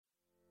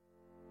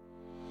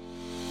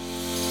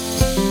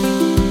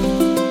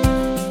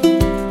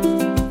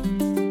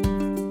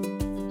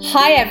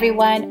Hi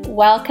everyone,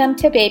 welcome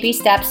to Baby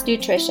Steps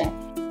Nutrition,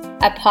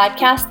 a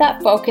podcast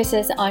that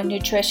focuses on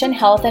nutrition,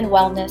 health, and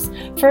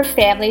wellness for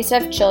families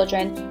of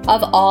children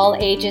of all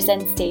ages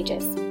and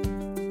stages.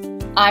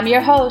 I'm your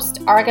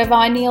host,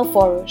 Argavan Neil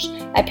Forush,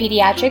 a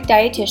pediatric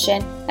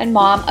dietitian and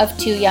mom of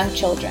 2 young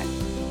children.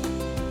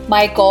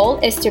 My goal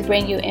is to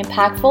bring you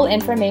impactful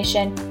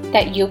information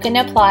that you can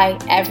apply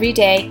every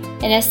day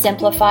in a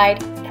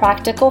simplified,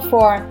 practical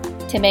form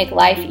to make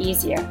life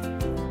easier.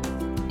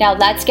 Now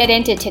let's get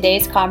into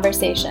today's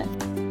conversation.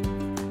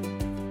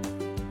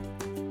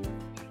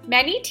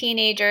 Many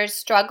teenagers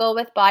struggle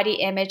with body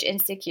image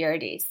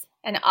insecurities,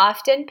 and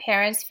often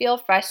parents feel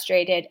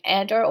frustrated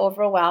and or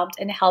overwhelmed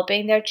in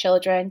helping their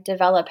children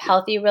develop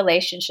healthy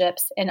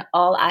relationships in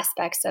all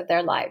aspects of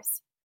their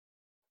lives.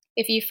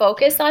 If you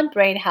focus on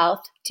brain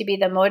health to be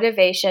the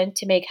motivation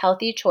to make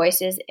healthy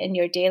choices in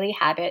your daily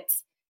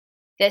habits,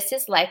 this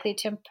is likely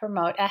to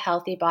promote a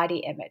healthy body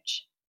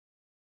image.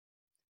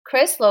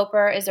 Chris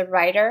Loper is a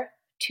writer,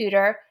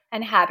 tutor,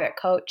 and habit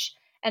coach,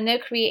 and the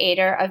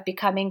creator of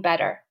Becoming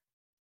Better,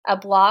 a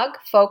blog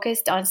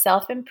focused on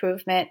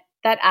self-improvement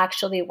that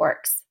actually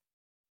works.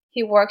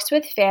 He works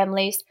with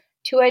families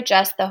to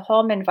adjust the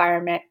home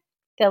environment,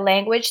 the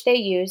language they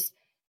use,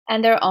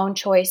 and their own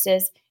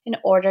choices in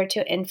order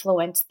to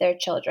influence their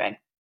children.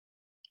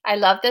 I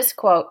love this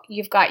quote,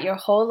 "You've got your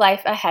whole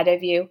life ahead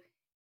of you.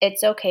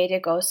 It's okay to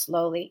go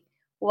slowly."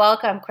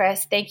 Welcome,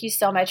 Chris. Thank you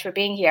so much for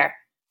being here.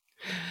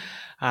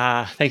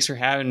 Thanks for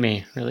having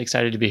me. Really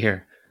excited to be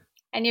here.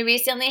 And you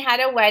recently had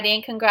a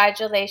wedding.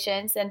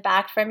 Congratulations, and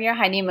back from your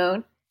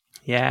honeymoon.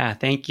 Yeah,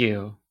 thank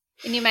you.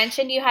 And you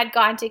mentioned you had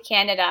gone to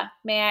Canada.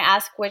 May I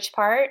ask which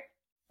part?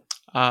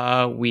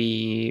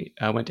 We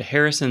went to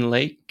Harrison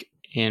Lake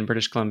in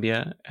British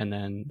Columbia, and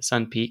then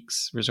Sun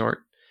Peaks Resort,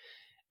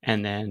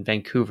 and then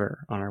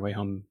Vancouver on our way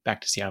home back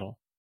to Seattle.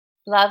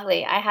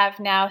 Lovely. I have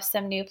now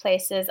some new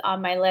places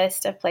on my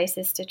list of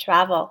places to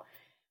travel.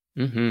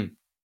 Mm-hmm.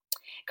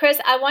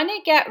 Chris, I want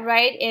to get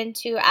right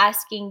into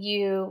asking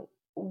you,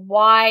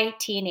 why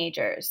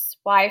teenagers,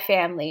 why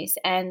families,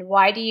 and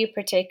why do you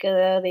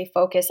particularly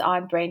focus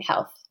on brain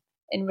health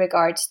in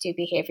regards to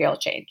behavioral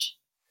change?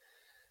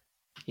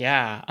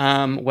 Yeah.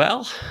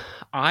 Well,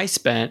 I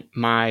spent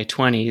my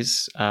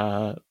 20s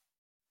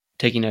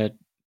taking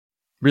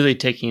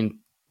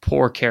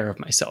poor care of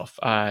myself.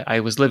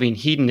 I was living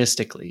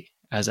hedonistically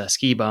as a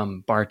ski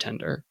bum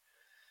bartender.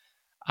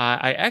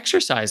 I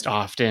exercised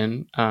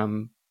often,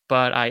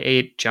 but I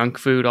ate junk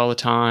food all the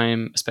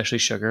time, especially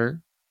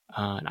sugar.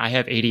 And I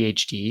have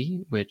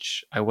ADHD,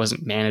 which I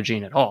wasn't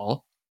managing at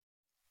all.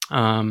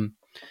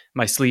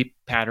 My sleep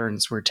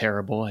patterns were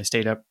terrible. I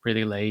stayed up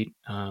really late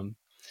and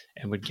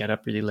would get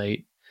up really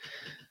late.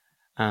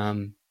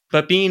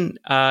 But being,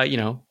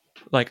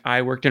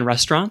 I worked in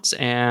restaurants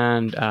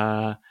and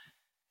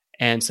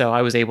so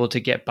I was able to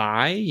get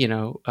by,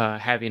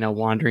 having a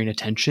wandering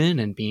attention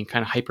and being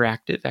kind of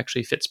hyperactive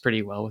actually fits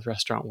pretty well with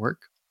restaurant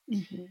work.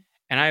 Mm-hmm.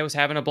 And I was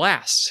having a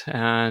blast.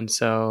 And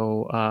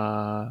so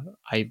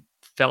I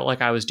felt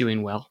like I was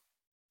doing well.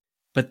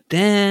 But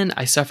then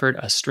I suffered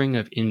a string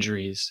of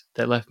injuries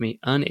that left me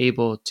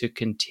unable to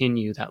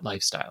continue that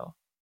lifestyle.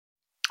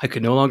 I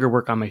could no longer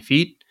work on my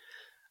feet.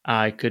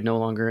 I could no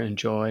longer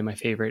enjoy my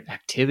favorite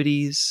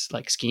activities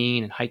like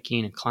skiing and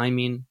hiking and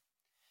climbing.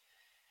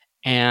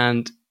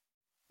 And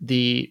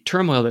the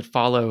turmoil that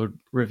followed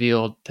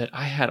revealed that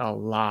I had a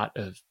lot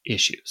of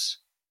issues.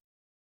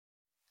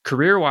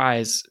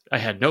 Career-wise, I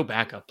had no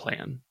backup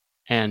plan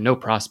and no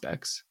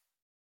prospects.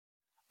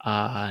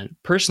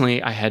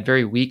 Personally, I had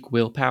very weak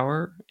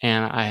willpower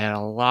and I had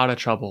a lot of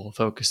trouble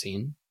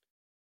focusing.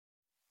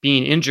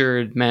 Being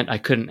injured meant I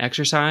couldn't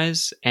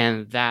exercise,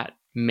 and that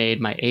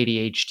made my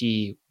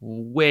ADHD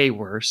way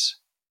worse.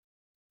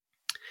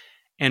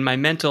 And my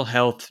mental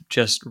health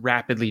just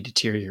rapidly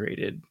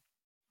deteriorated.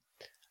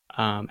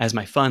 As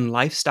my fun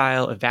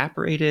lifestyle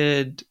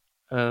evaporated,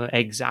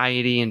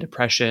 anxiety and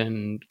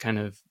depression kind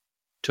of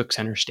took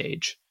center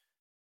stage.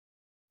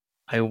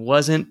 I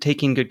wasn't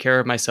taking good care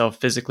of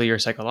myself physically or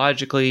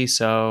psychologically,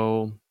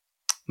 so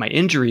my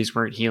injuries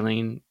weren't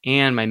healing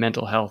and my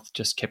mental health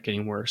just kept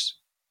getting worse.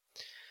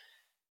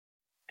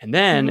 And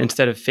then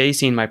instead of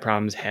facing my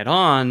problems head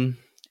on,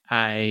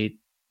 I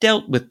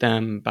dealt with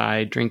them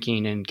by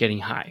drinking and getting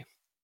high.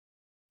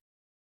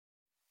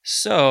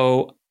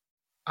 So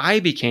I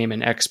became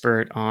an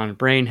expert on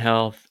brain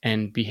health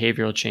and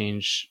behavioral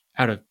change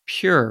out of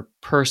pure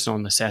personal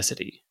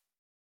necessity.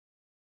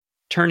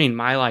 Turning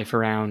my life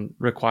around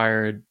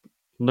required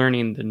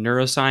learning the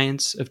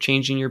neuroscience of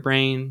changing your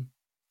brain,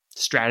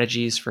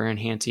 strategies for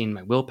enhancing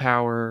my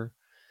willpower,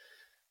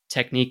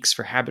 techniques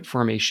for habit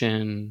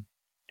formation,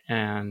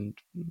 and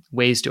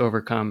ways to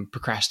overcome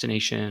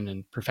procrastination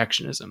and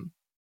perfectionism.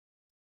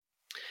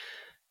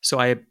 So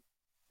I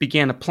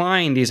began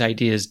applying these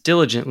ideas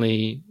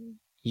diligently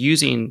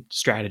using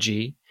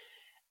strategy.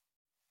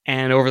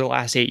 And over the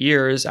last 8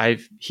 years,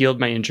 I've healed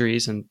my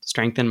injuries and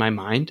strengthened my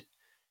mind.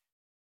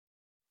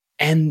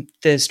 And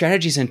the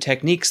strategies and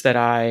techniques that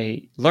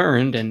I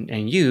learned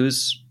and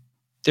use,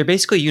 they're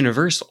basically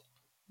universal.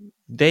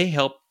 They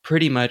help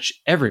pretty much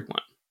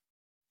everyone.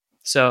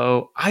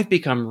 So I've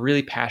become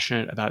really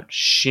passionate about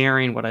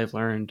sharing what I've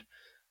learned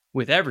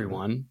with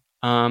everyone,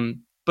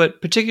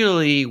 but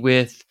particularly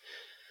with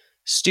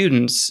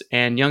students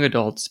and young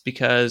adults,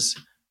 because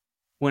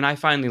when I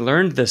finally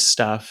learned this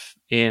stuff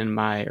in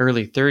my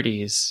early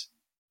 30s,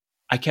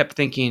 I kept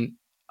thinking,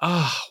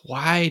 oh,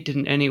 why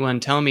didn't anyone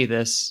tell me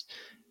this,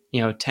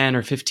 10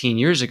 or 15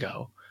 years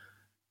ago?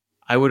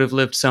 I would have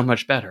lived so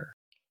much better.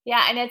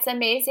 Yeah, and it's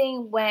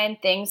amazing when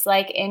things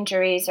like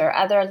injuries or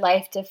other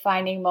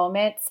life-defining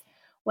moments,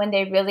 when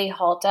they really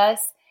halt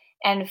us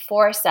and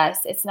force us.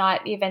 It's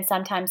not even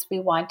sometimes we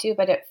want to,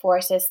 but it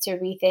forces us to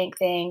rethink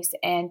things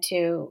and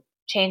to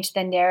change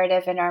the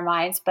narrative in our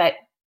minds. But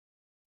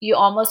you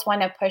almost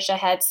want to push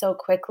ahead so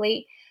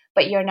quickly,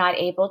 but you're not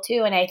able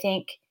to. And I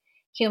think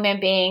human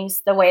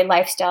beings, the way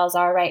lifestyles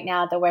are right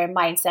now, the way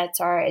mindsets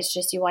are, it's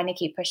just you want to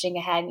keep pushing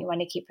ahead and you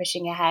want to keep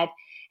pushing ahead.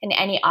 And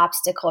any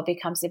obstacle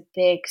becomes a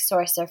big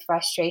source of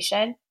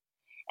frustration.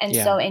 And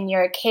Yeah. so in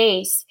your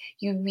case,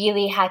 you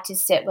really had to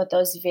sit with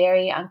those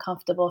very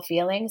uncomfortable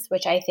feelings,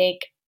 which I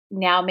think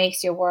now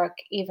makes your work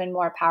even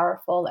more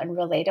powerful and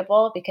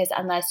relatable, because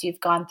unless you've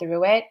gone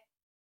through it,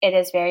 it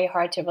is very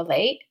hard to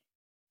relate.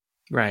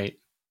 Right.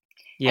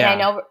 And I Yeah.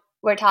 know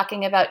we're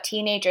talking about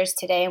teenagers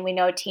today, and we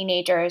know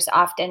teenagers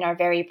often are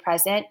very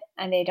present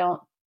and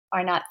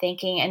are not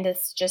thinking, and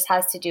this just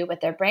has to do with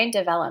their brain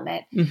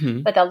development.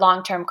 Mm-hmm. But the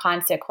long-term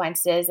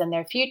consequences and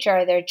their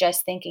future, they're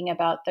just thinking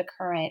about the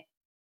current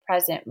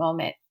present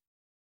moment.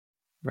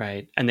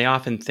 Right. And they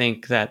often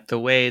think that the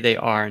way they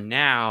are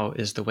now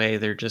is the way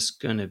they're just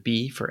going to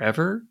be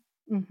forever,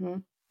 Mm-hmm.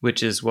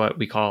 which is what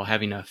we call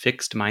having a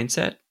fixed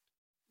mindset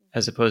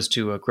as opposed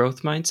to a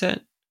growth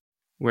mindset,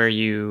 where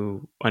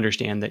you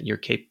understand that you're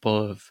capable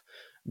of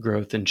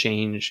growth and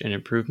change and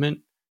improvement.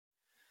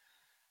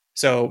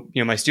 So,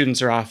 my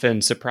students are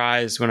often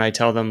surprised when I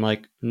tell them,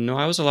 like, no,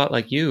 I was a lot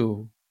like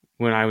you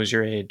when I was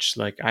your age.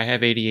 Like, I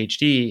have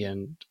ADHD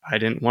and I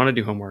didn't want to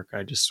do homework.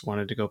 I just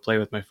wanted to go play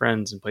with my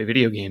friends and play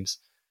video games.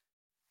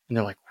 And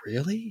they're like,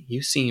 really?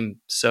 You seem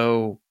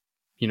so,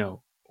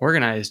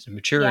 organized and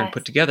mature and Yes.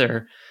 put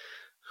together.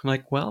 I'm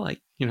like, well,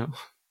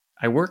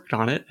 I worked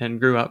on it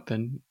and grew up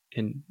and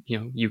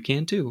you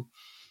can too.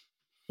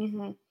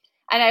 Mm-hmm.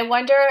 And I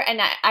wonder,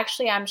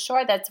 I'm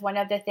sure that's one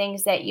of the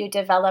things that you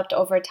developed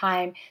over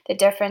time, the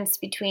difference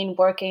between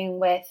working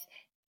with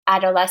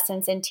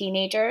adolescents and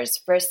teenagers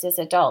versus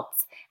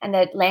adults, and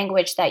the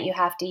language that you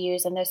have to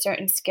use, and the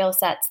certain skill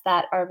sets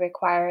that are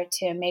required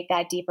to make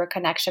that deeper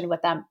connection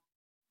with them.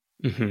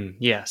 Mm-hmm.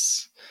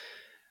 Yes.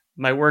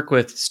 My work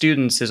with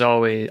students is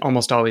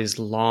almost always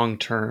long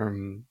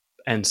term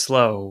and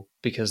slow,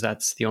 because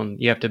that's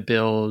you have to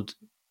build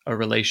a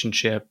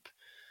relationship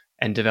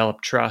and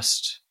develop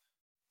trust,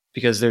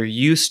 because they're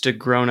used to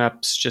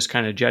grown-ups just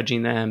kind of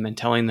judging them and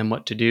telling them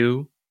what to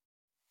do,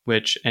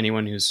 which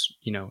anyone who's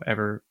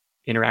ever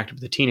interacted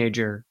with a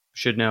teenager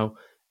should know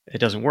it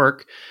doesn't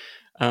work.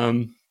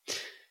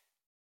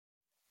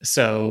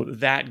 So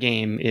that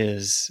game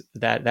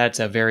that's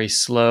a very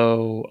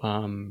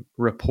slow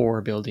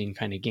rapport building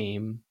kind of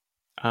game.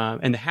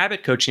 And the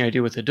habit coaching I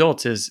do with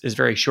adults is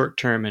very short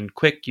term and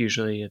quick.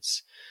 Usually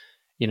it's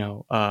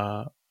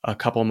a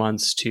couple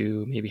months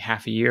to maybe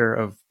half a year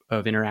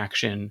of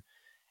interaction.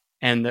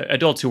 And the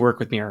adults who work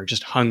with me are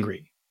just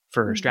hungry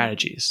for Mm-hmm.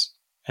 strategies,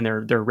 and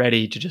they're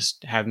ready to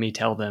just have me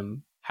tell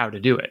them how to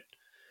do it.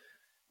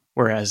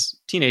 Whereas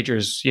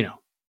teenagers,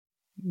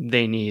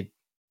 they need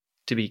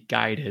to be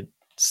guided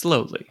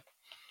slowly.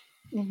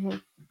 Mm-hmm.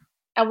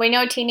 And we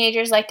know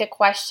teenagers like to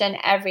question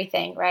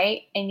everything,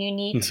 right? And you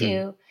need Mm-hmm.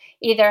 to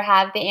either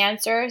have the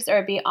answers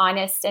or be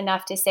honest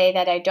enough to say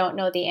that I don't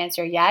know the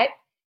answer yet,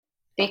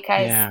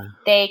 because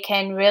they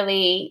can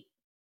really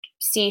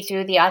see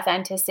through the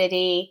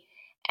authenticity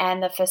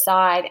and the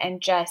facade,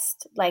 and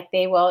just like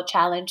they will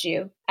challenge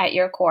you at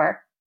your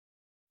core.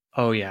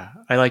 Oh, yeah.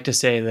 I like to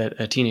say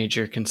that a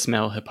teenager can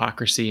smell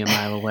hypocrisy a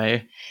mile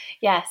away.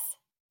 Yes.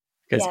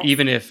 Because Yes.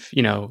 even if,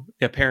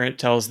 a parent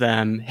tells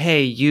them,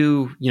 hey,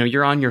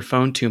 you're on your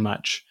phone too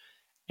much.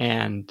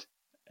 And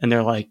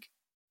they're like,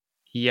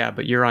 yeah,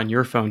 but you're on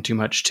your phone too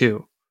much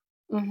too.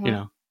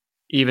 Mm-hmm.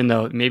 Even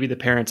though maybe the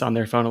parent's on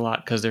their phone a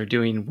lot because they're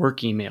doing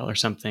work email or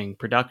something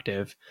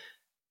productive,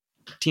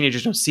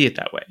 teenagers don't see it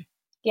that way.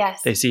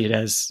 Yes. They see it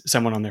as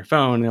someone on their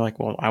phone. And they're like,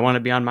 well, I want to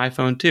be on my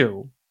phone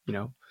too,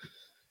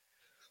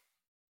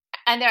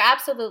 And they're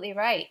absolutely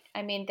right.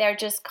 I mean, they're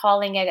just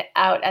calling it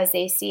out as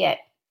they see it.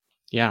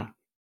 Yeah.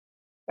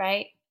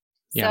 Right?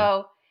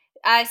 Yeah.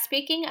 So,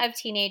 speaking of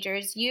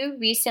teenagers, you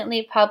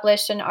recently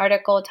published an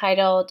article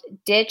titled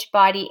Ditch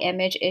Body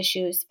Image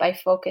Issues by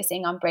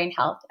Focusing on Brain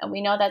Health. And we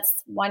know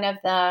that's one of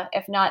the,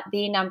 if not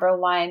the number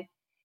one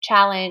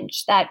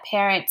challenge that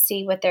parents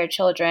see with their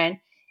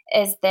children,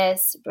 is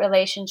this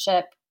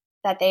relationship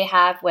that they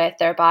have with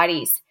their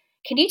bodies.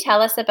 Can you tell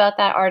us about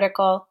that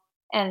article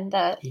and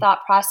the thought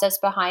process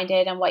behind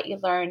it and what you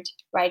learned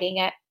writing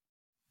it?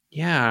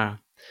 Yeah.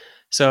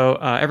 So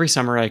every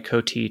summer I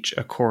co-teach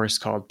a course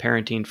called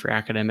Parenting for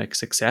Academic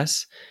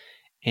Success.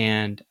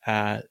 And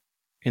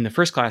in the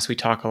first class, we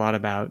talk a lot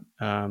about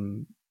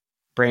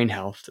brain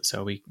health.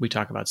 So we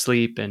talk about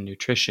sleep and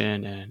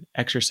nutrition and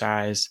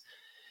exercise.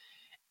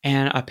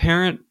 And a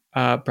parent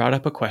brought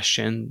up a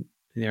question.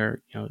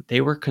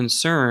 They were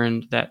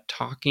concerned that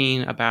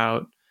talking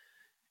about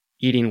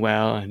eating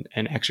well and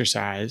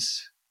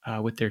exercise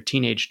with their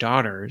teenage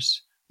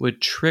daughters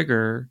would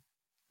trigger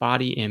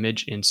body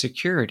image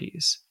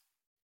insecurities.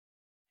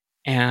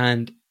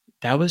 And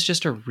that was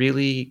just a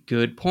really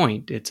good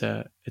point. It's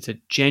a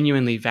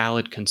genuinely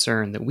valid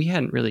concern that we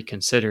hadn't really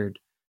considered.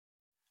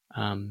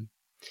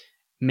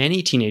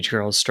 Many teenage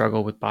girls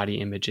struggle with body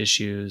image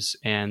issues,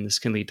 and this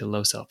can lead to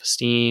low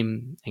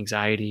self-esteem,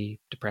 anxiety,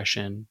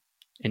 depression,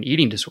 and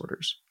eating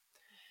disorders.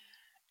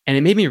 And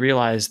it made me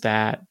realize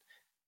that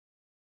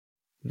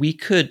we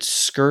could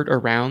skirt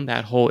around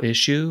that whole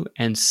issue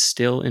and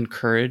still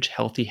encourage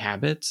healthy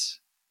habits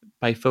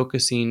by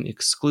focusing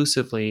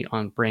exclusively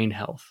on brain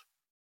health.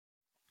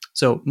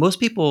 So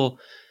most people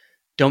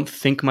don't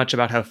think much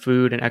about how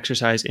food and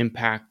exercise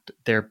impact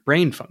their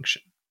brain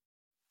function.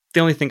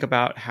 They only think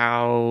about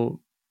how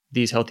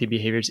these healthy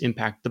behaviors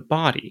impact the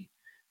body.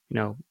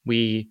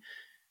 We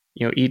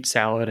eat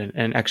salad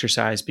and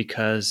exercise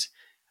because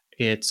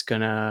it's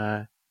going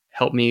to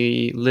help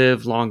me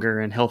live longer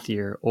and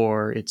healthier,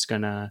 or it's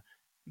going to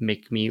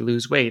make me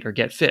lose weight or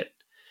get fit.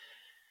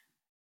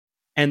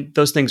 And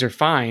those things are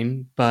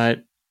fine, but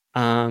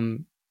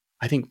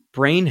I think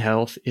brain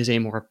health is a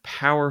more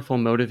powerful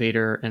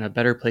motivator and a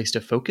better place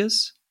to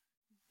focus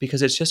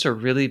because it's just a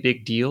really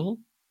big deal.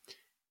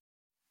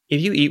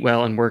 If you eat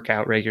well and work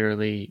out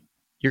regularly,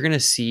 you're going to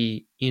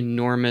see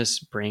enormous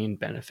brain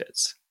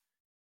benefits.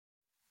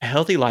 A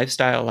healthy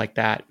lifestyle like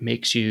that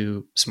makes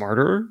you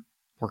smarter,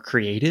 more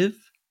creative,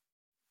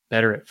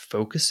 better at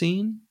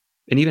focusing,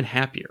 and even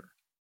happier.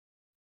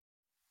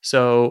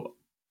 So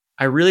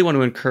I really want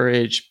to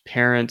encourage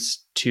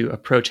parents to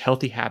approach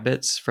healthy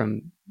habits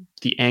from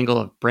the angle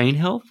of brain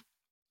health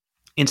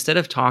instead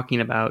of talking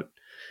about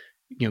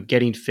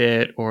getting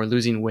fit or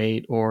losing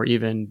weight or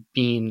even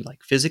being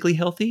like physically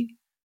healthy.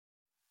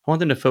 I want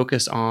them to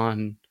focus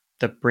on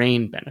the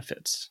brain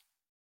benefits.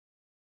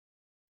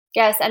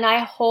 Yes, and I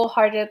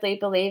wholeheartedly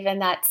believe in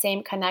that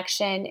same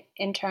connection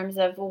in terms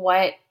of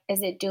what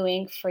is it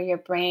doing for your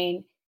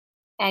brain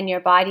and your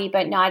body,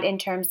 but not in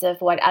terms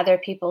of what other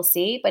people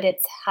see, but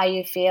it's how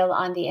you feel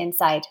on the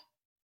inside.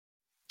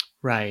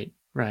 Right.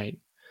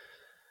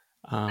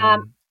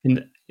 Um,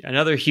 And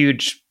another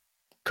huge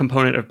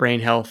component of brain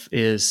health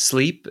is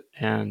sleep,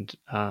 and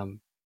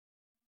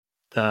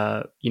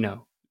the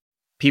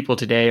people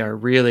today are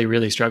really,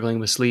 really struggling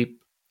with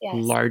sleep, yes.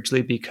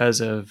 largely because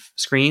of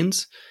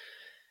screens.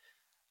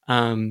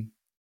 And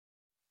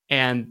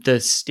the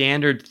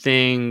standard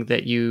thing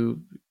that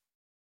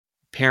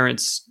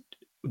parents,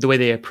 the way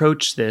they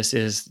approach this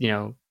is,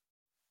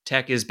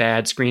 tech is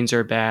bad, screens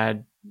are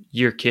bad,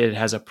 your kid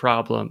has a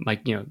problem.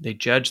 Like, they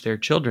judge their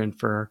children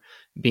for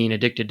being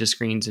addicted to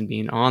screens and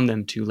being on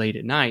them too late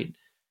at night.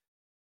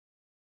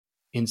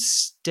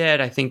 Instead,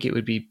 I think it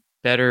would be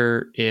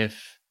better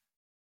if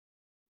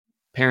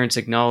parents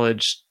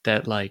acknowledge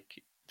that, like,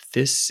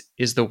 this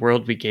is the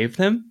world we gave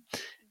them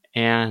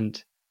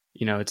and,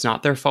 it's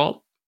not their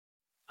fault.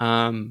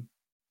 And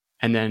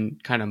then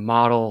kind of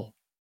model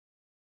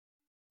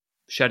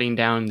shutting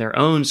down their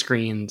own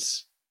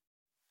screens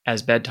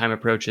as bedtime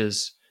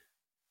approaches.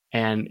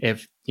 And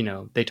if,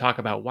 they talk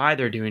about why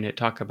they're doing it,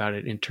 talk about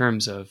it in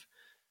terms of,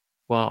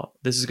 well,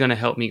 this is going to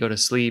help me go to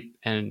sleep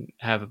and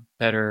have a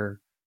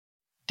better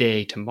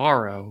day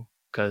tomorrow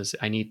because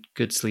I need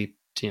good sleep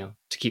to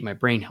keep my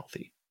brain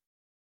healthy.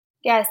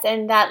 Yes,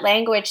 and that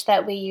language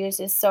that we use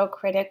is so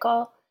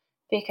critical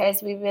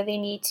because we really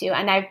need to.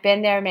 And I've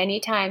been there many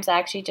times. I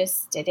actually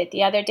just did it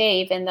the other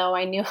day, even though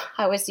I knew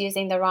I was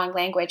using the wrong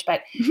language, but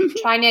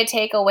trying to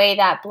take away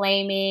that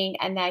blaming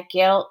and that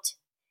guilt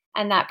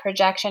and that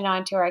projection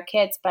onto our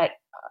kids, but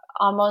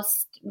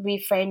almost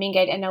reframing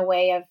it in a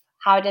way of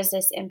how does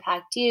this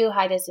impact you?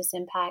 How does this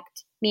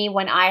impact me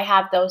when I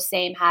have those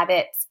same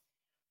habits,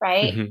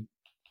 right? Mm-hmm.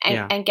 And,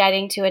 Yeah. and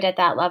getting to it at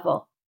that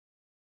level.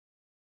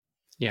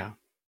 Yeah.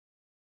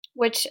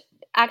 Which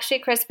actually,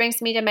 Chris,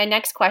 brings me to my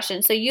next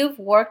question. So you've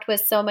worked with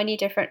so many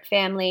different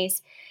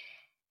families,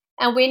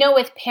 and we know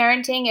with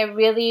parenting, it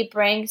really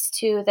brings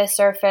to the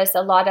surface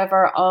a lot of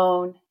our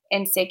own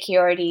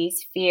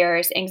insecurities,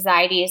 fears,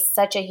 anxiety is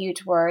such a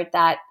huge word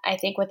that I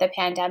think with the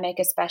pandemic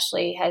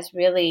especially has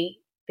really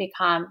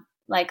become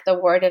like the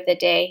word of the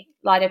day.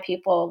 A lot of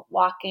people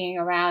walking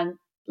around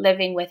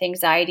living with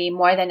anxiety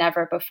more than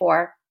ever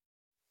before.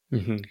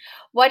 Mm-hmm.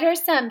 What are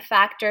some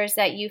factors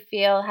that you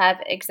feel have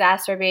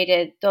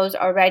exacerbated those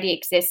already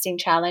existing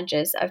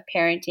challenges of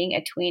parenting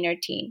a tween or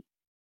teen?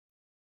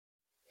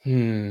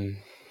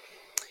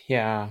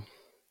 Yeah.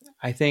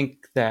 I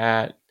think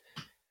that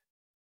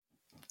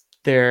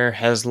there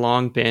has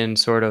long been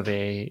sort of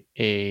a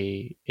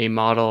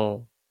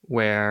model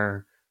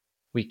where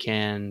we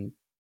can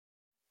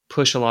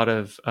push a lot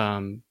of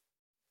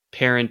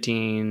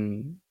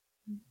parenting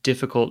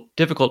difficult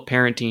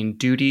parenting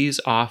duties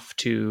off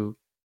to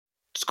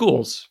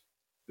schools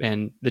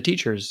and the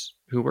teachers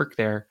who work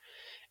there.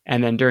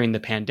 And then during the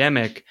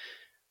pandemic,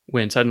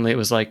 when suddenly it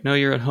was like, no,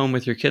 you're at home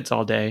with your kids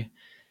all day,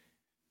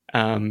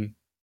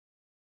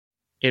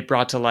 it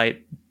brought to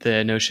light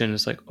the notion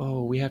is like,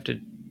 oh, we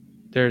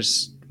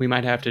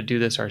might have to do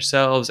this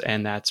ourselves,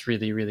 and that's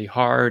really, really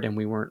hard, and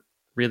we weren't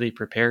really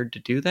prepared to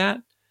do that,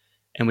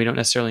 and we don't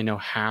necessarily know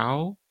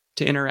how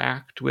to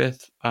interact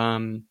with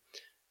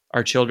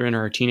our children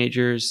or our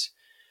teenagers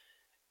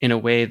in a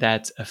way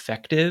that's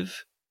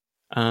effective.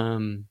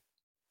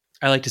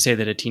 I like to say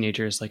that a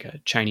teenager is like a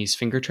Chinese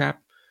finger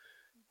trap,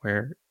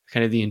 where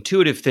kind of the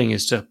intuitive thing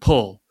is to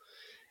pull,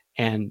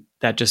 and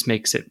that just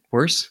makes it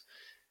worse.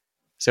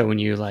 So when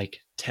you like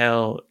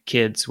tell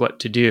kids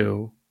what to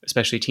do,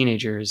 especially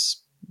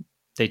teenagers,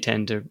 they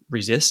tend to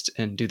resist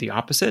and do the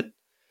opposite.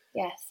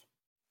 Yes.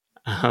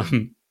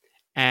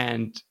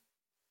 And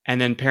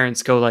then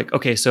parents go like,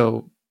 okay,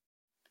 so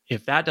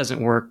if that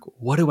doesn't work,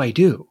 what do I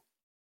do?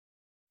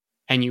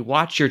 And you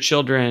watch your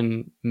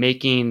children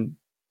making,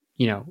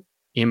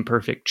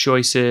 imperfect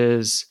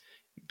choices,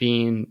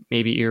 being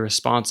maybe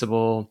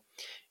irresponsible.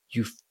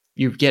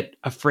 You get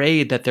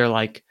afraid that they're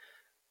like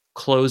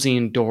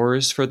closing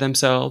doors for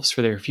themselves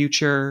for their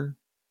future.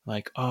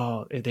 Like,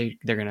 oh, they're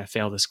going to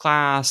fail this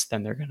class,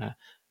 then they're going to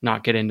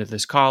not get into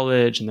this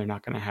college, and they're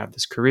not going to have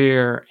this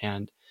career.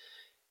 And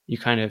you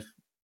kind of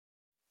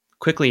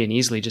quickly and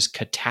easily just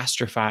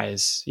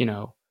catastrophize,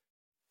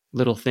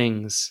 little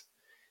things.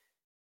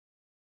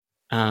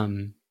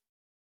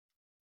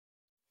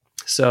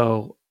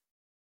 So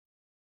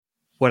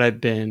what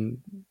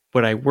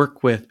I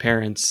work with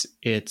parents,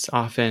 it's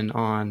often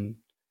on,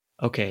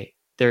 okay,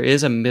 there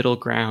is a middle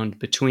ground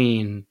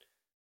between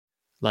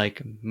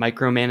like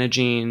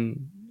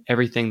micromanaging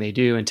everything they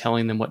do and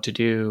telling them what to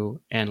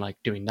do and like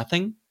doing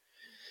nothing.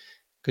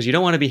 Because you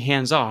don't want to be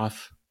hands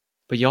off,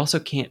 but you also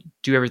can't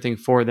do everything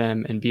for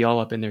them and be all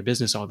up in their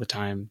business all the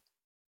time.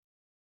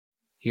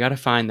 You got to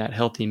find that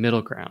healthy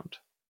middle ground.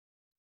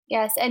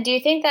 Yes. And do you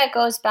think that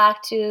goes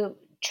back to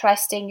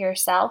trusting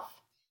yourself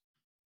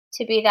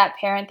to be that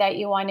parent that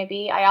you want to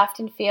be? I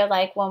often feel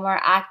like when we're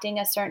acting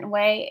a certain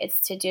way, it's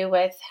to do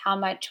with how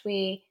much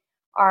we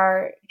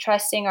are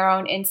trusting our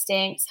own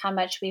instincts, how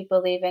much we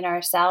believe in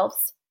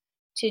ourselves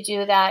to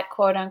do that,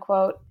 quote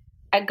unquote,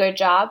 a good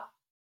job.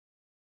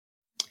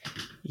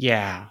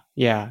 Yeah.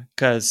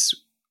 Because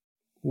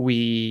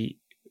we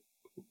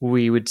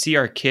would see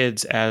our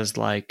kids as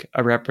like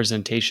a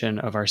representation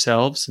of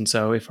ourselves. And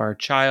so if our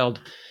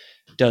child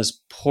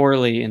does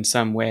poorly in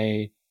some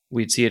way,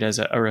 we'd see it as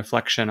a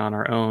reflection on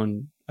our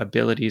own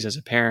abilities as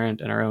a parent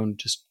and our own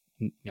just,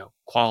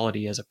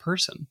 quality as a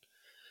person.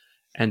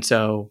 And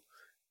so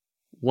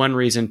one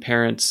reason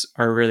parents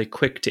are really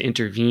quick to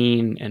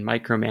intervene and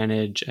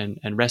micromanage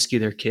and rescue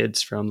their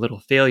kids from little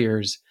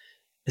failures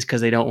is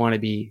because they don't want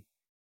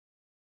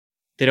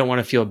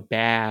to feel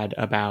bad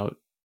about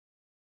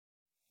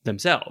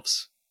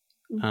themselves.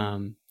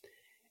 Mm-hmm.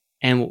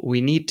 And what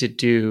we need to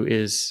do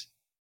is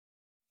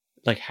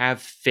like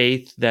have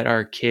faith that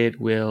our kid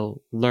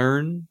will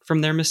learn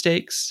from their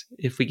mistakes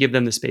if we give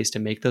them the space to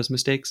make those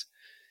mistakes,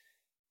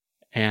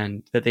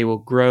 and that they will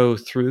grow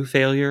through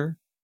failure,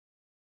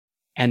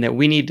 and that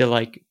we need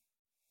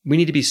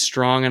to be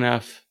strong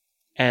enough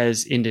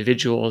as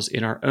individuals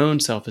in our own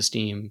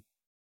self-esteem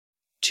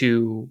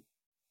to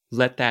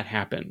let that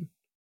happen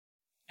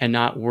and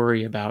not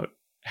worry about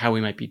how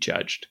we might be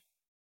judged.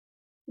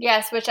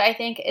 Yes, which I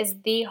think is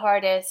the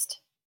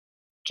hardest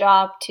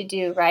job to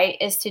do, right?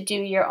 Is to do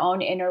your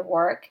own inner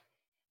work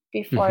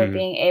before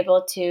being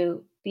able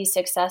to be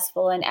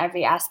successful in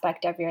every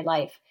aspect of your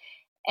life.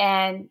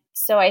 And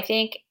so I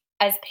think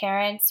as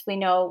parents, we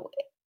know,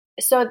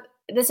 so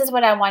this is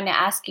what I want to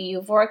ask you.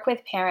 You've worked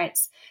with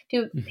parents.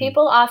 Do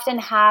people often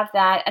have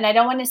that, and I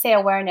don't want to say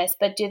awareness,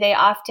 but do they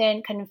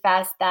often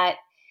confess that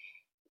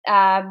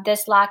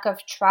this lack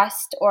of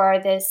trust or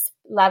this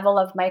level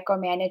of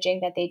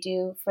micromanaging that they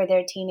do for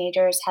their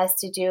teenagers has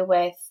to do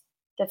with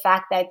the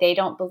fact that they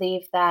don't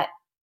believe that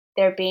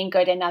they're being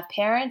good enough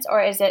parents?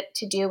 Or is it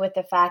to do with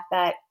the fact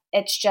that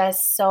it's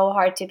just so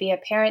hard to be a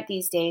parent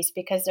these days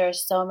because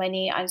there's so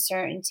many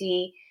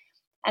uncertainty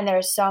and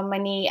there's so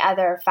many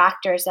other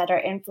factors that are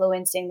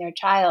influencing their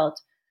child,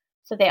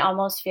 so they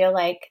almost feel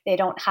like they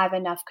don't have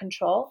enough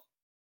control?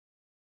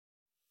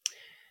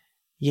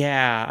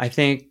 Yeah, I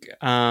think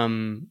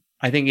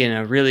in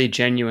a really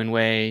genuine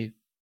way,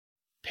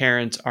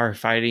 parents are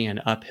fighting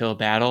an uphill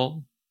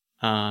battle.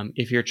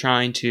 If you're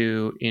trying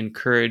to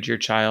encourage your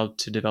child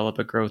to develop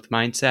a growth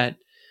mindset,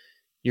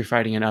 you're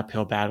fighting an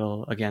uphill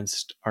battle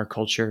against our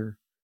culture.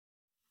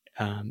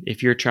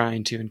 If you're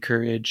trying to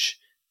encourage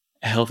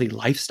a healthy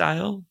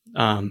lifestyle,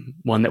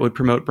 one that would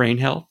promote brain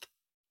health,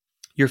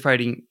 you're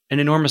fighting an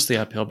enormously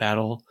uphill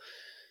battle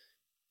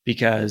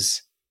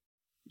because,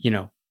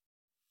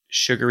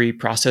 sugary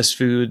processed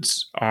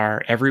foods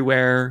are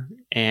everywhere,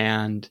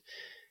 and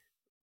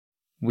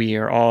we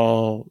are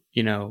all,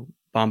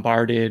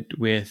 bombarded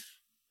with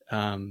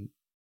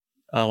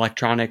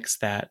electronics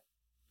that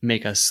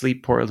make us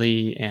sleep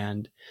poorly.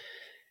 And,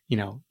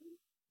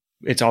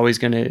 it's always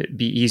going to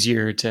be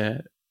easier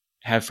to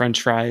have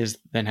French fries,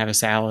 then have a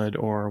salad,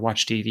 or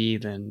watch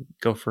TV, then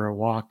go for a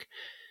walk.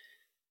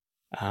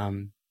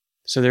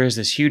 So there is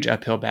this huge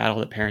uphill battle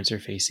that parents are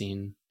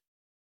facing.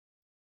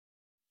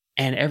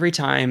 And every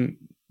time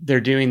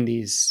they're doing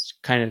these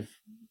kind of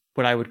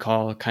what I would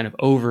call kind of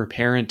over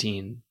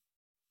parenting,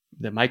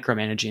 the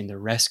micromanaging, the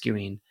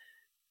rescuing,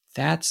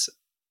 that's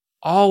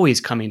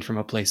always coming from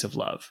a place of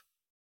love.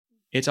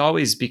 It's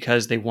always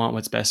because they want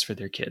what's best for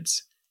their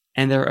kids.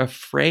 And they're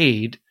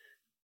afraid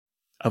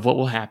of what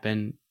will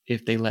happen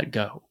if they let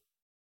go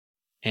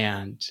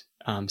and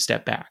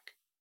step back.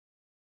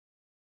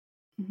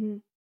 Mm-hmm.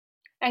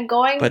 And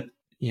going, but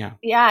yeah,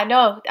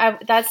 no,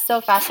 that's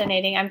so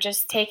fascinating. I'm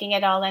just taking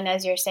it all in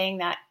as you're saying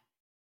that.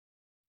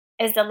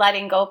 Is the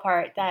letting go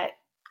part that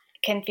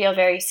can feel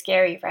very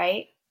scary,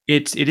 right?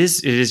 It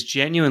is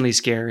genuinely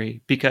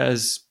scary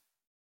because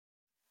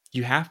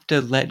you have to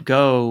let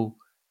go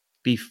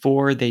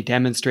before they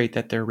demonstrate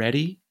that they're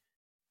ready,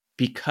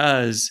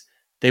 because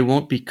they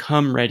won't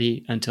become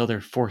ready until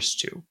they're forced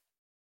to.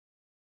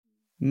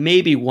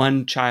 Maybe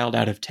one child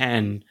out of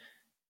 10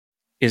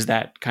 is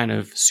that kind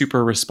of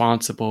super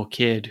responsible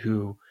kid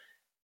who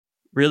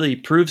really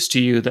proves to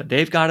you that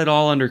they've got it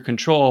all under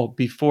control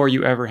before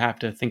you ever have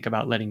to think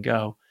about letting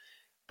go.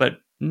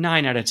 But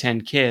 9 out of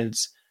 10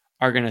 kids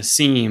are going to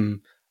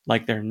seem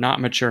like they're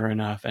not mature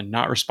enough and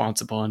not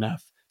responsible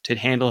enough to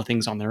handle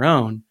things on their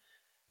own.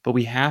 But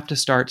we have to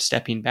start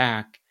stepping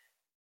back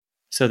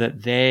so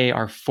that they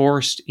are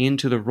forced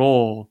into the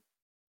role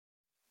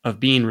of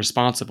being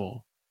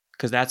responsible,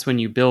 because that's when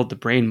you build the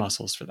brain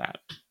muscles for that.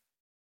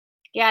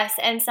 Yes,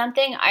 and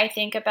something I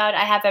think about,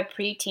 I have a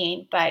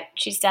preteen, but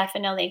she's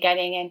definitely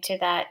getting into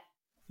that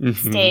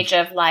stage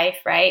of life,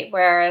 right?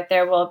 Where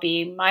there will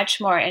be much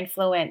more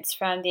influence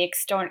from the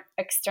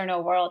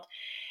external world.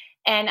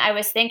 And I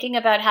was thinking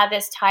about how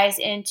this ties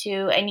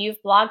into, and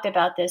you've blogged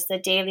about this, the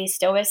daily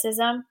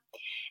stoicism,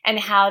 and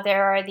how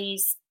there are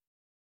these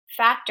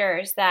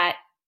factors that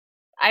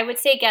I would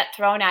say get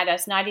thrown at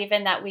us, not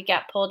even that we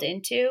get pulled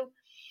into,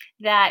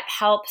 that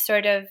help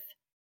sort of,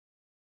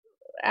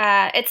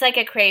 it's like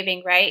a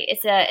craving, right?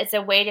 It's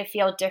a way to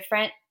feel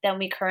different than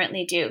we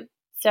currently do.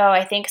 So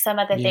I think some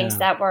of the things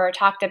that were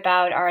talked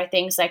about are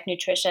things like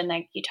nutrition,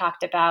 like you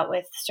talked about,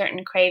 with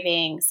certain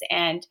cravings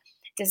and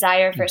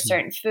desire for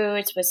certain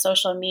foods. With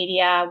social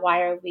media,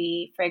 why are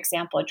we, for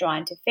example,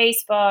 drawn to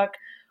Facebook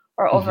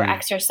or over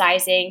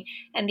exercising?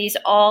 And these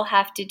all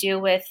have to do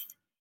with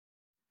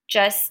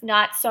just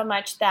not so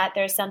much that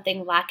there's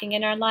something lacking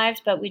in our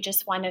lives, but we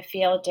just want to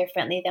feel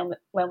differently than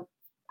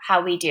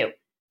how we do.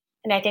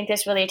 And I think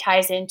this really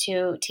ties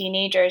into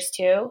teenagers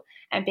too,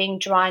 and being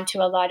drawn to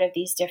a lot of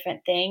these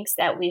different things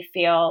that we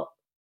feel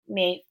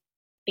may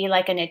be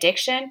like an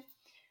addiction,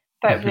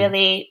 but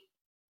really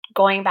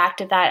going back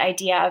to that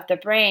idea of the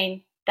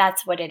brain,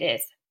 that's what it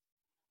is.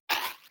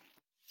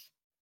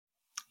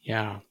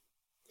 Yeah.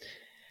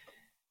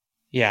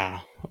 Yeah.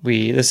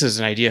 This is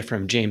an idea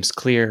from James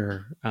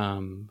Clear,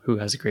 who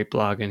has a great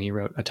blog, and he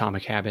wrote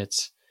Atomic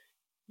Habits.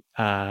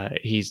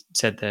 He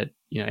said that,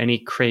 any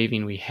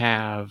craving we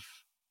have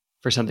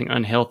for something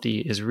unhealthy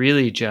is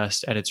really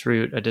just at its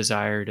root a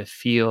desire to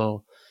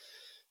feel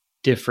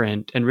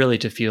different and really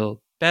to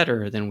feel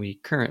better than we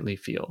currently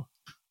feel.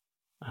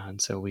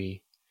 And so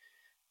we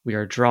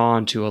are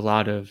drawn to a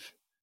lot of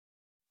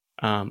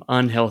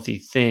unhealthy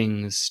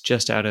things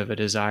just out of a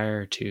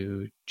desire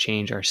to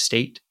change our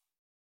state.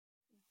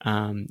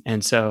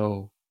 And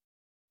so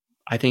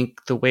I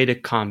think the way to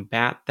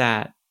combat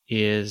that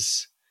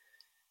is,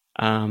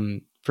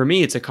 for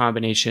me, it's a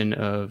combination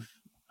of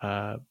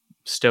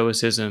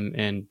Stoicism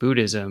and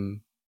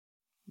Buddhism,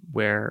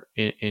 where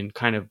in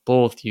kind of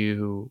both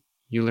you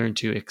learn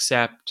to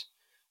accept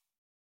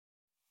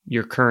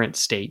your current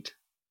state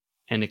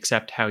and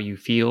accept how you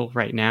feel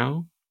right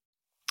now,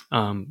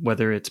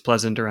 whether it's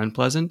pleasant or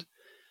unpleasant,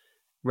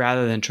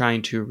 rather than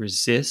trying to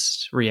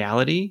resist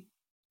reality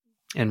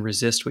and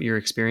resist what you're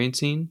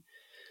experiencing.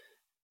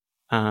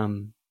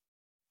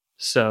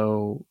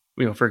 So,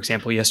 for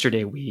example,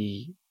 yesterday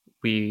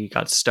we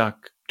got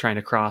stuck trying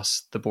to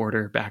cross the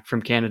border back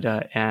from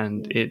Canada,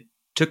 and it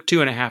took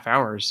 2.5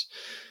 hours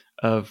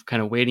of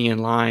kind of waiting in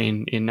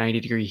line in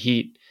 90-degree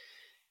heat.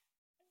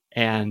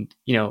 And,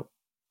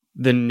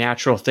 the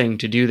natural thing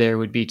to do there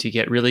would be to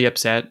get really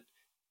upset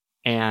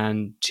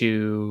and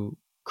to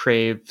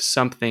crave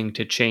something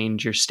to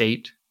change your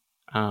state.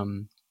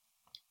 And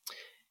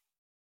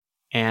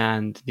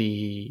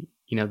the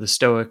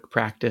Stoic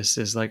practice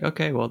is like,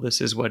 okay, well, this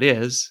is what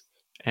is.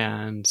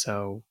 And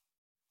so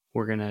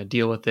we're going to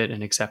deal with it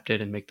and accept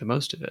it and make the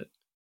most of it.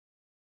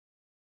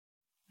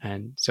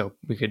 And so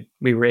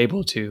we were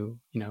able to,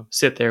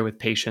 sit there with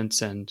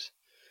patience and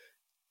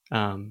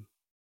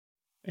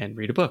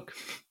read a book.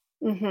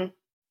 Mm-hmm.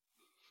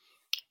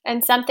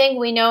 And something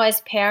we know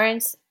as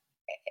parents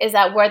is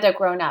that we're the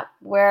grown up.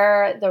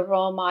 We're the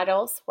role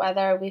models,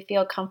 whether we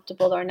feel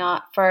comfortable or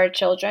not, for our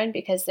children,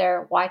 because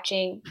they're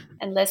watching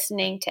and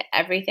listening to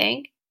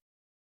everything.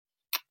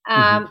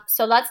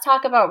 So let's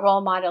talk about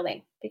role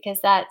modeling, because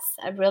that's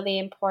a really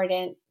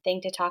important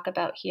thing to talk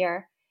about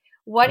here.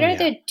 What Oh, are yeah.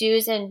 the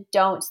do's and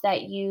don'ts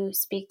that you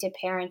speak to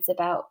parents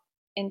about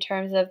in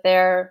terms of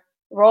their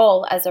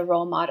role as a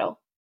role model?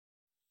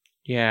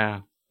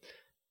 Yeah.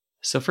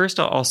 So first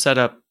I'll set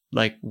up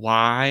like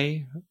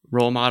why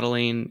role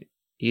modeling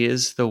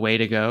is the way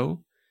to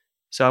go.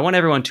 So I want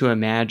everyone to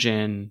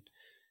imagine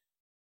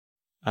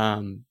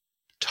um,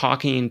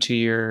 talking to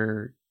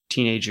your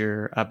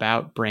teenager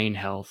about brain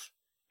health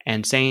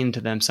and saying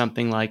to them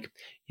something like,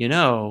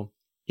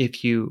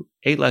 if you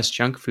ate less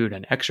junk food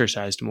and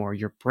exercised more,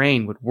 your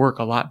brain would work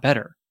a lot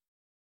better.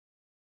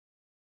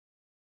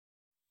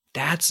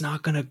 That's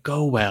not going to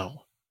go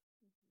well.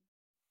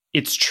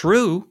 It's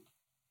true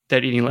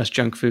that eating less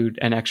junk food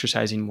and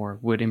exercising more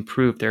would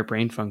improve their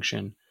brain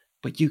function,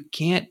 but you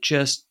can't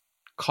just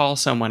call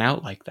someone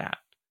out like that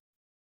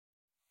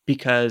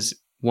because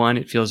one,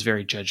 it feels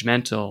very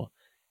judgmental.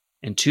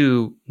 And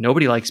two,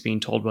 nobody likes being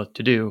told what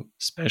to do,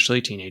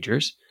 especially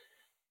teenagers.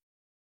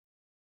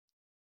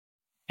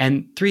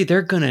 And three,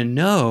 they're going to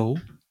know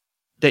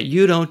that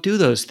you don't do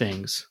those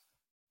things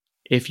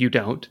if you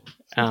don't.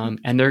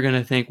 And they're going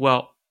to think,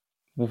 well,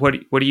 what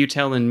are you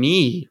telling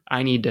me?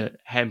 I need to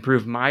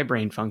improve my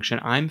brain function.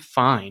 I'm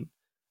fine.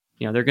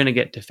 They're going to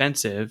get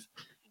defensive,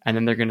 and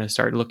then they're going to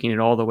start looking at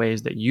all the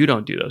ways that you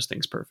don't do those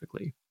things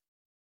perfectly.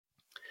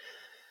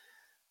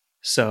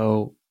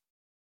 So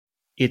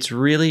it's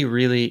really,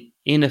 really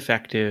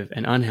ineffective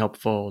and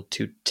unhelpful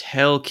to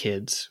tell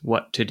kids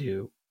what to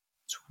do.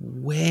 It's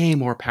way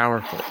more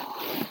powerful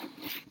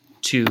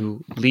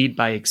to lead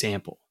by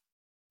example.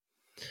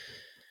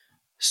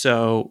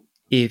 So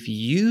if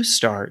you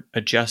start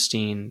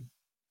adjusting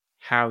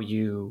how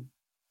you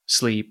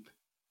sleep,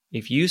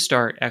 if you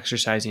start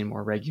exercising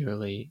more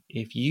regularly,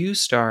 if you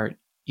start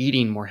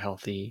eating more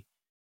healthy,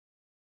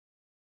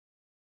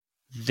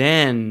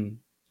 then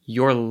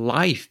your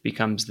life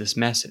becomes this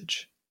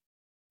message.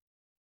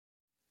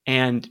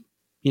 And,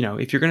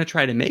 if you're going to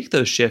try to make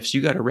those shifts,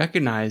 you got to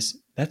recognize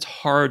that's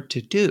hard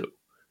to do.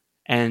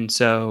 And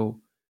so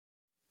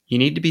you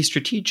need to be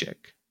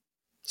strategic.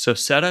 So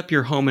set up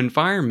your home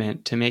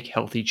environment to make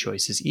healthy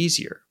choices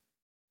easier.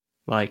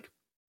 Like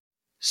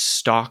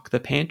stock the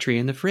pantry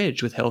and the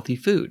fridge with healthy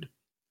food.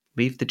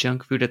 Leave the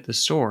junk food at the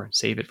store,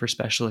 save it for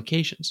special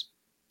occasions.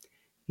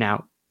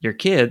 Now, your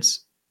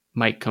kids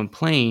might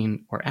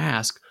complain or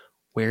ask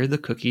where the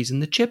cookies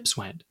and the chips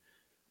went.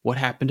 What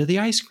happened to the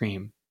ice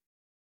cream?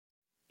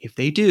 If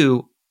they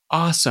do,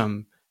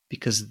 awesome,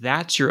 because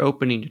that's your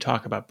opening to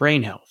talk about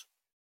brain health.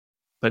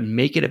 But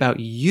make it about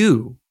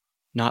you,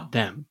 not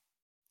them.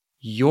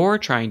 You're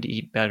trying to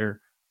eat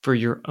better for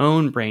your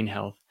own brain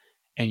health,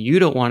 and you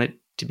don't want it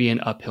to be an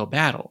uphill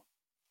battle.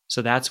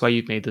 So that's why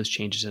you've made those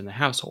changes in the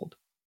household.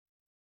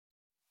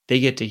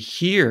 They get to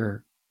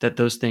hear that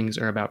those things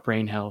are about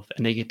brain health,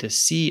 and they get to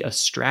see a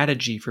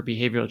strategy for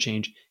behavioral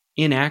change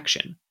in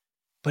action.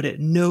 But at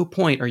no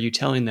point are you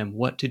telling them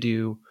what to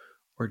do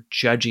or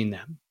judging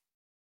them.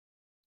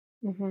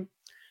 Mm-hmm.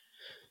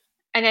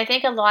 And I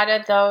think a lot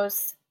of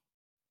those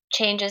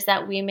changes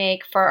that we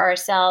make for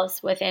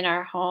ourselves within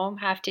our home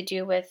have to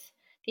do with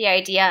the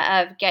idea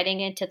of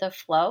getting into the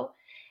flow.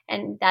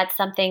 And that's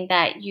something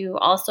that you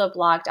also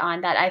blogged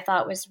on that I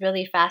thought was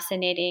really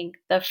fascinating,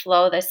 the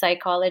flow, the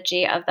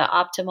psychology of the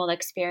optimal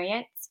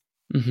experience.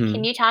 Can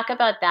Mm-hmm. you talk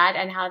about that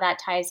and how that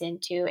ties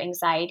into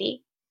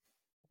anxiety?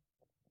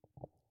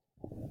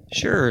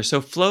 Sure.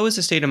 So flow is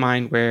a state of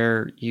mind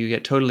where you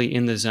get totally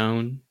in the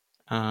zone,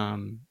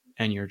 and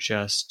you're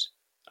just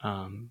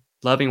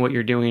loving what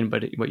you're doing,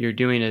 but what you're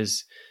doing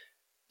is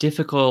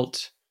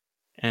difficult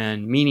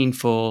and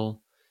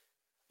meaningful.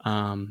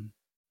 Um,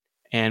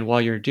 and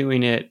while you're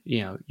doing it,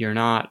 you're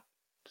not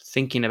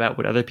thinking about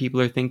what other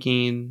people are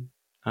thinking.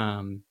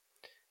 Um,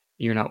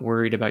 you're not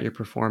worried about your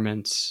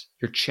performance.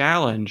 You're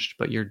challenged,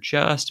 but you're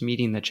just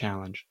meeting the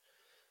challenge.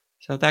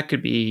 So that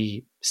could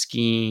be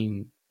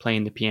skiing,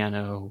 playing the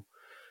piano,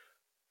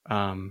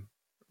 um,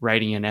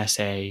 writing an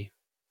essay.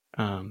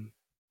 Um,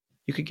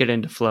 you could get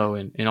into flow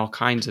in all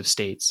kinds of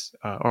states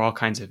or all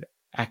kinds of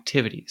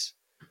activities.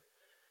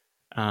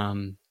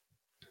 Um,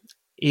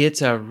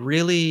 it's a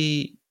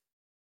really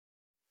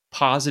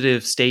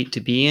positive state to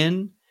be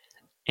in,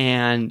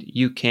 and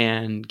you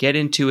can get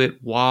into it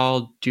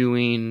while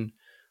doing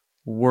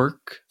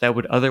work that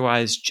would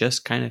otherwise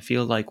just kind of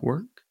feel like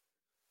work,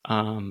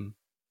 um,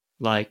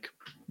 like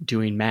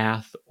doing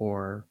math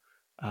or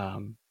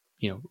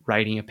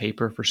writing a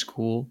paper for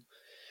school.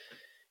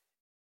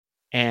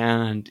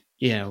 And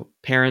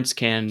parents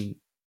can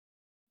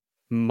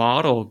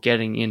model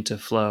getting into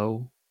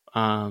flow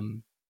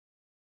um,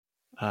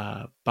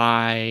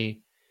 by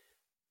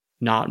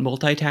not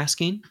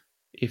multitasking.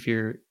 If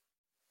you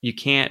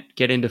can't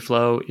get into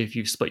flow if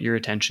you split your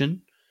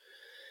attention,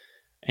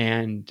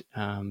 and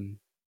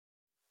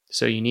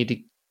so you need to,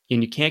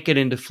 and you can't get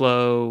into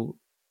flow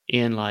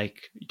in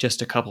like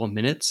just a couple of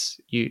minutes.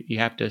 You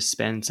have to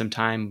spend some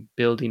time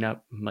building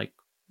up like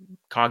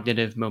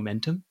cognitive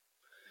momentum.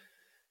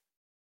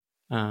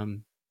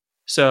 Um,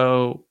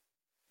 so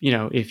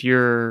if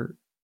you're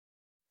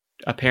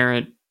a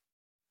parent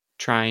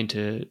trying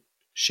to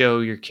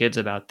show your kids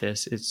about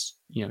this, it's,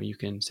 you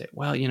can say,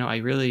 well,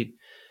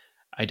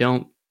 I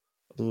don't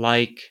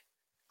like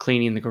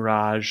cleaning the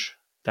garage.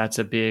 That's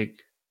a big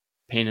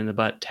pain in the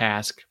butt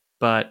task.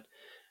 But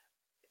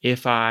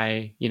if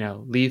I,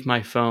 leave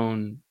my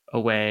phone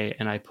away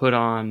and I put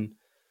on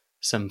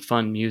some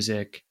fun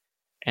music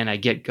and I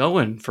get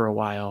going for a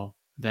while,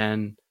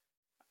 then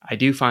I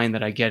do find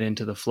that I get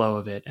into the flow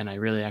of it and I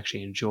really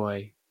actually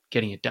enjoy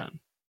getting it done.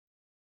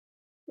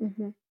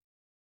 Mm-hmm.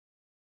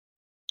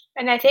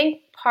 And I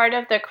think part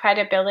of the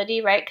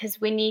credibility, right? Because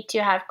we need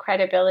to have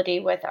credibility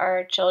with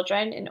our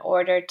children in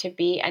order to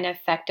be an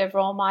effective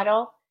role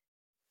model.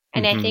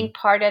 And I Mm-hmm. think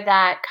part of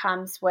that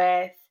comes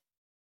with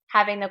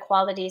having the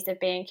qualities of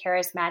being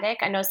charismatic.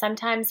 I know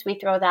sometimes we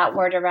throw that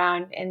word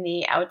around in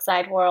the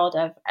outside world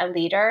of a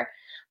leader,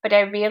 but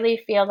I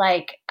really feel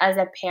like as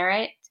a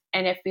parent,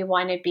 and if we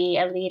want to be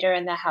a leader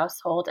in the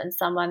household and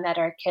someone that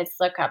our kids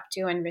look up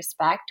to and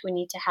respect, we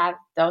need to have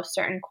those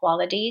certain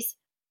qualities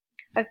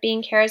of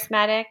being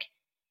charismatic.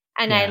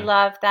 And I Yeah.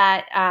 love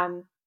that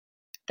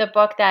the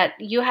book that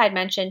you had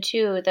mentioned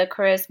too, The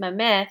Charisma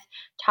Myth,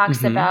 talks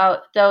Mm-hmm. about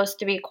those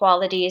three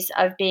qualities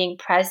of being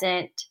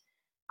present,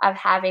 of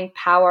having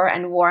power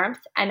and warmth.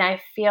 And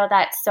I feel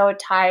that so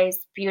ties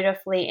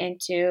beautifully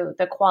into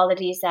the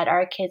qualities that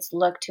our kids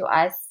look to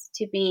us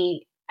to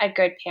be a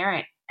good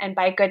parent. And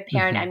by good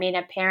parent, Mm-hmm. I mean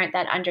a parent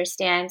that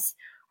understands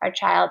our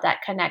child,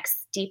 that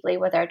connects deeply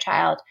with our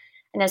child,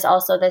 and is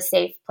also the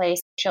safe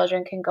place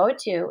children can go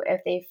to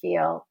if they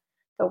feel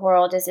the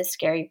world is a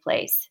scary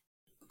place.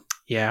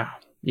 Yeah.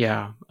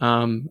 Yeah.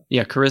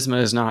 Yeah.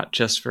 Charisma is not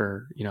just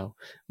for,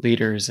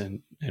 leaders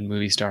and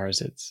movie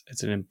stars.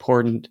 It's an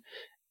important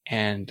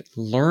and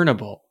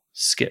learnable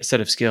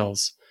set of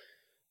skills.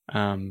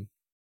 Um,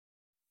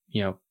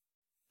 you know,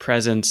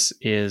 Presence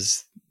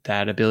is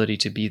that ability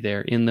to be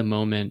there in the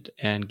moment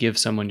and give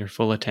someone your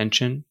full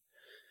attention,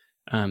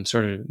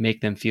 sort of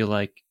make them feel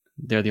like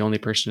they're the only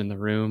person in the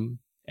room,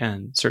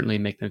 and certainly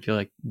make them feel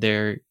like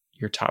they're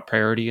your top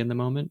priority in the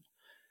moment.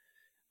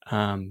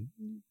 Um,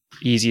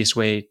 Easiest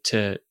way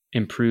to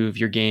improve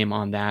your game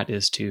on that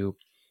is to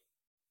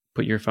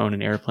put your phone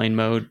in airplane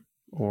mode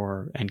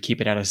and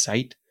keep it out of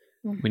sight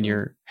when Mm-hmm.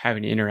 you're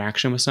having an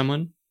interaction with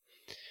someone.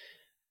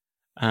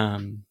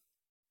 Um,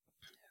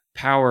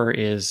 Power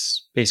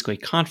is basically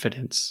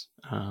confidence.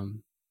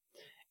 And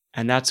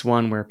that's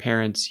one where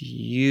parents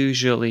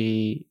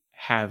usually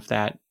have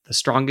that the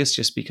strongest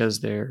just because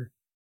they're,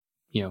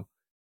 you know,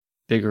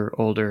 bigger,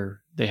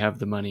 older, they have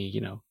the money,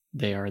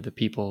 they are the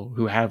people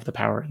who have the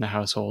power in the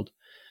household.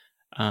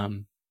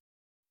 Um,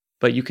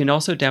 but you can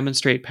also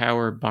demonstrate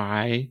power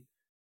by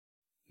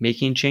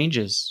making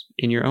changes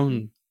in your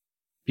own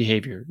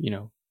behavior,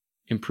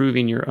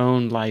 improving your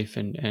own life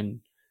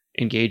and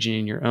engaging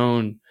in your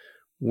own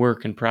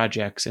work and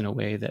projects in a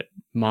way that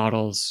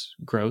models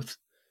growth.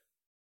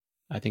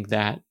 I think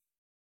that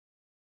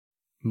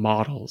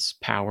models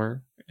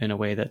power in a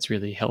way that's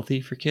really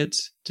healthy for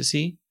kids to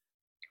see.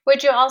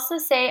 Would you also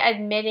say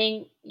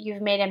admitting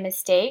you've made a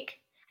mistake?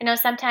 I know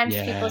sometimes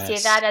people see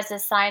Yes. that as a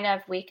sign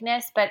of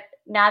weakness, but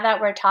now that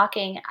we're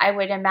talking, I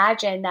would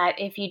imagine that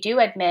if you do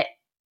admit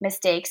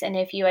mistakes and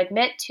if you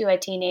admit to a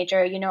teenager,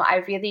 I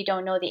really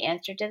don't know the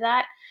answer to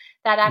that,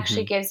 that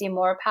actually Hmm. gives you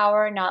more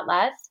power, not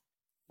less.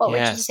 What would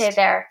you say Yes.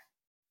 there?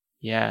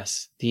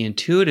 Yes. The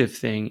intuitive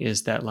thing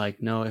is that,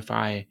 like, no, if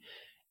I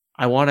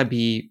want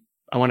to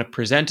I want to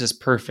present as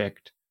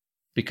perfect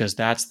because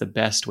that's the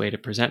best way to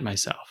present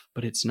myself,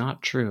 but it's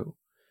not true.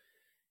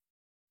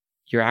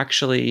 You're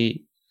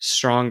actually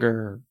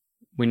stronger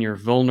when you're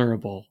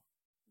vulnerable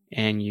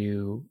and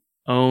you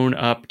own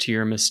up to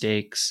your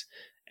mistakes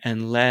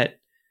and let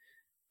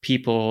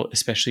people,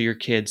 especially your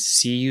kids,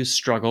 see you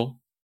struggle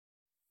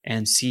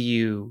and see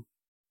you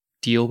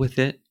deal with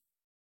it.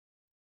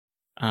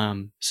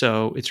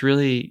 So it's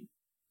really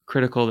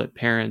critical that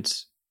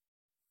parents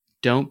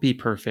don't be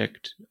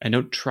perfect and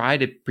don't try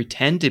to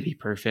pretend to be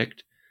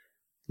perfect.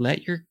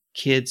 Let your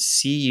kids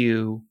see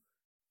you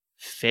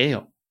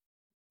fail.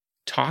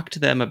 Talk to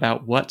them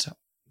about what's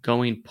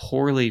going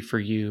poorly for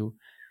you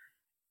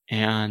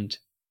and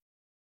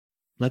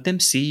let them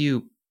see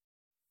you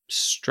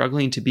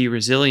struggling to be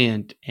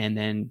resilient and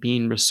then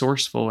being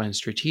resourceful and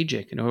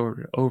strategic in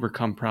order to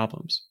overcome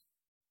problems.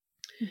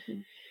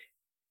 Mhm.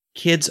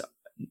 Kids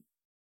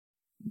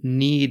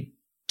need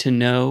to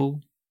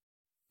know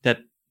that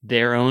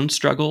their own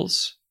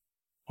struggles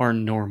are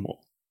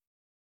normal,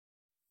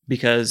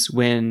 because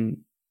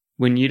when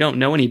you don't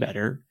know any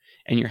better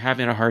and you're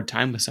having a hard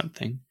time with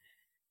something,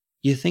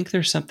 you think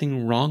there's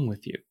something wrong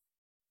with you.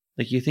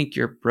 Like, you think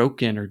you're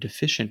broken or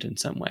deficient in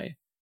some way.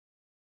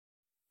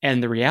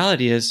 And the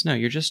reality is, no,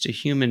 you're just a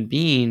human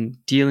being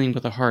dealing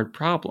with a hard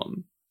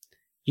problem.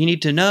 You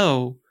need to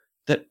know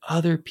that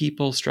other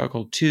people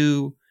struggle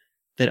too,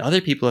 that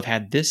other people have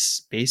had this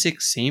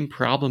basic same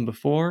problem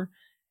before,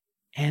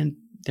 and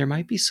there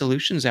might be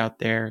solutions out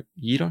there.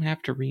 You don't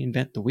have to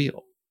reinvent the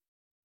wheel.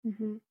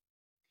 Mhm.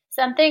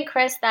 Something,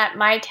 Chris, that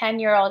my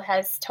 10-year-old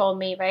has told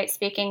me, right?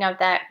 Speaking of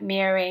that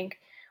mirroring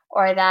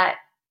or that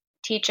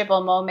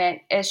teachable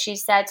moment is she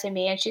said to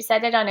me, and she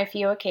said it on a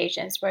few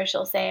occasions where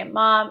she'll say,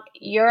 Mom,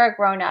 you're a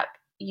grown up.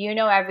 You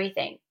know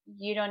everything.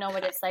 You don't know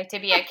what it's like to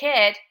be a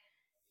kid.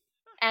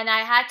 And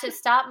I had to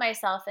stop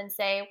myself and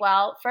say,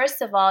 well,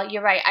 first of all,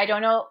 you're right. I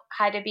don't know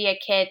how to be a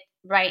kid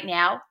right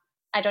now.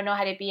 I don't know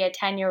how to be a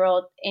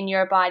 10-year-old in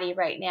your body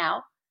right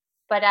now.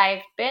 But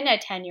I've been a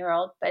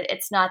 10-year-old, but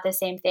it's not the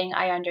same thing.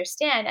 I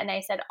understand. And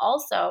I said,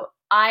 also,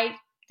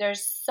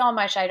 there's so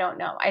much I don't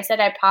know. I said,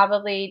 I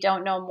probably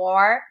don't know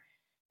more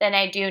than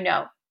I do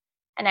know.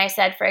 And I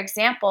said, for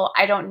example,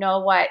 I don't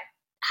know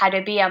how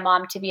to be a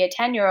mom to be a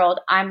 10-year-old.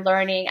 I'm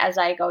learning as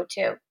I go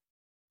too.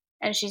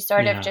 And she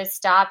sort of Yeah. just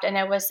stopped. And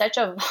it was such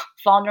a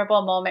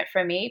vulnerable moment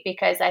for me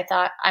because I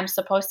thought I'm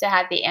supposed to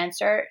have the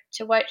answer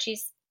to what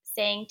she's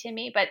saying to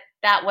me. But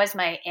that was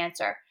my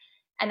answer.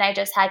 And I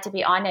just had to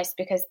be honest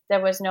because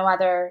there was no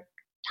other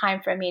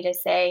time for me to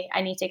say,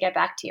 I need to get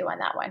back to you on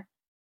that one.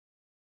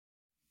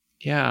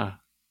 Yeah.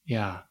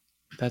 Yeah.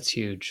 That's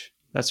huge.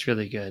 That's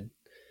really good.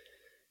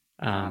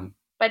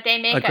 But they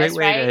A make great us,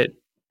 way right?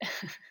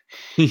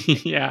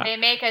 Yeah. They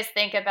make us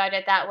think about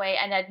it that way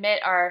and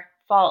admit our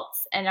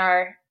faults and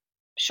our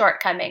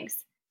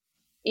shortcomings,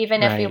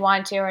 even if we Right.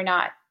 want to or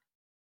not.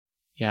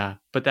 Yeah.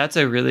 But that's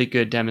a really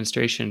good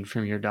demonstration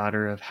from your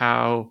daughter of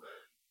how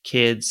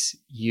kids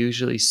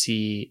usually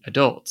see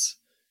adults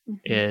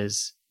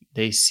is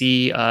they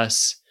see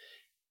us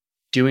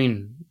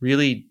doing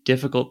really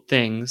difficult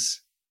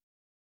things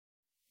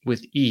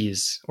with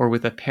ease or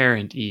with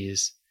apparent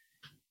ease.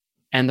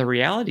 And the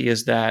reality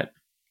is that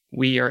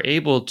we are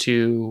able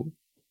to,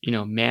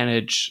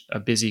 manage a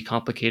busy,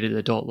 complicated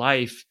adult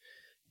life.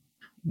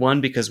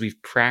 One, because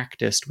we've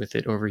practiced with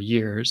it over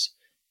years.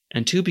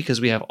 And two, because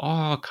we have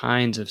all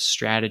kinds of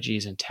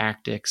strategies and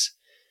tactics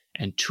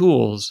and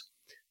tools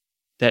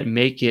that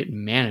make it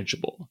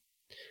manageable.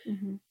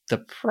 Mm-hmm. The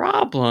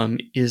problem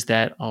is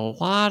that a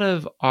lot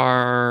of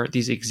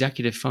these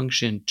executive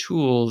function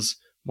tools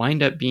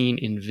wind up being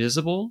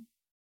invisible,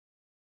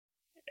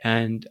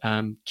 and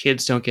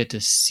kids don't get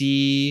to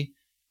see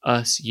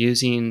us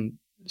using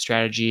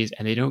strategies,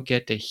 and they don't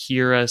get to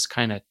hear us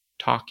kind of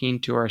talking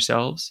to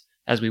ourselves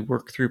as we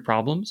work through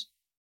problems.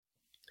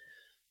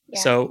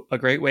 Yes. So a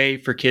great way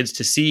for kids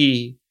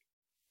to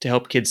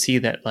help kids see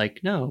that, like,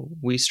 no,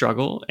 we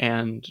struggle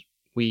and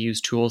we use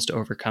tools to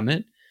overcome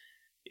it,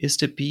 is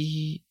to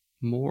be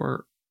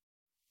more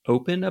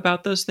open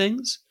about those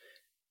things.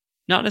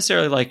 Not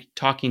necessarily like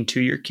talking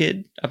to your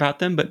kid about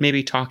them, but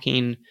maybe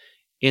talking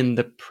in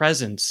the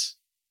presence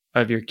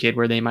of your kid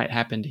where they might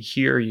happen to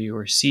hear you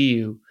or see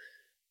you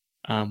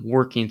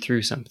working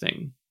through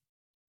something.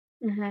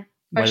 Mm-hmm. Or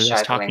Whether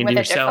that's struggling talking to with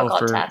a yourself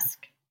difficult or,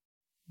 task.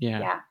 yeah.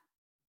 Yeah.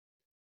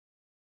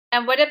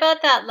 And what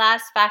about that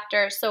last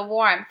factor? So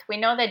warmth, we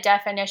know the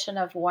definition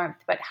of warmth,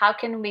 but how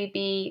can we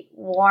be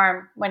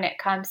warm when it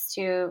comes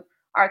to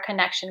our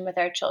connection with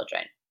our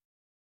children?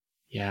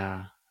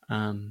 Yeah.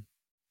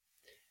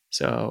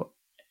 So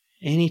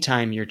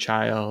anytime your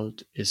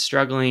child is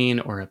struggling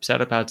or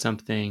upset about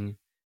something,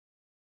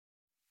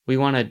 we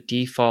want to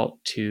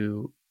default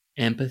to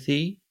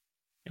empathy,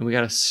 and we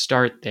got to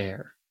start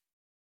there.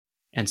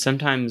 And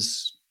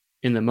sometimes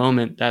in the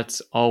moment,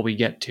 that's all we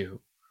get to.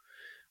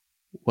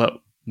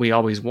 What we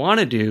always want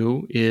to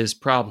do is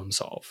problem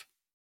solve.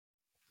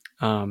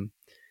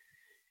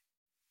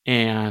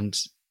 And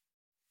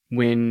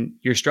when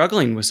you're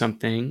struggling with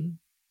something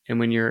and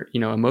when you're,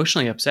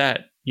 emotionally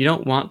upset, you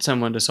don't want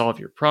someone to solve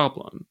your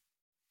problem.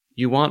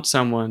 You want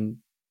someone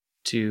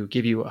to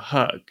give you a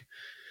hug.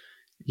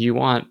 You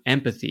want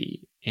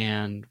empathy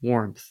and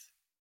warmth.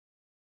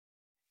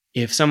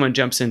 If someone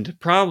jumps into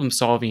problem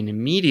solving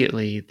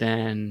immediately,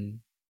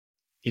 then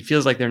it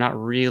feels like they're not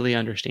really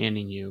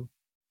understanding you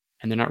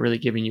and they're not really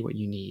giving you what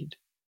you need.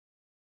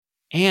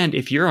 And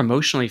if you're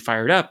emotionally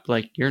fired up,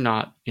 like you're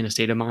not in a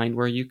state of mind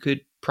where you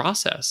could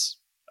process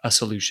a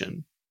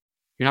solution,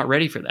 you're not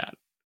ready for that.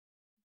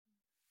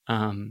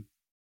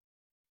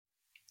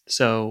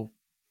 So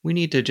we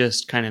need to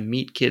just kind of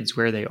meet kids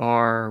where they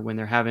are when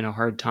they're having a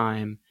hard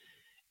time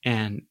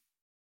and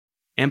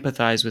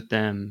empathize with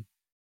them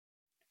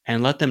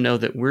and let them know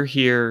that we're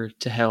here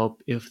to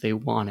help if they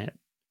want it.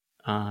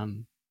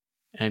 And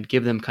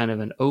give them kind of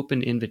an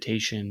open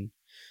invitation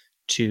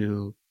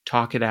to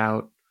talk it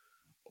out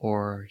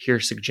or hear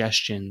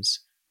suggestions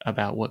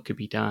about what could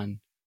be done,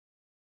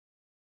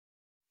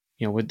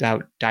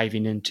 without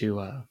diving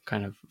into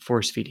kind of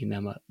force feeding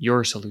them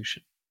your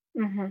solution.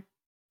 Mm-hmm.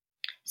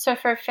 So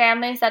for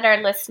families that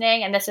are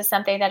listening, and this is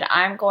something that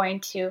I'm going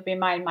to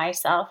remind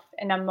myself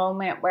in a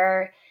moment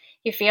where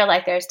you feel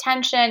like there's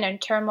tension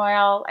and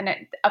turmoil, and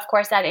of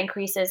course that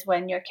increases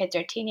when your kids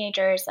are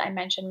teenagers. I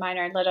mentioned mine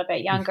are a little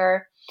bit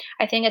younger.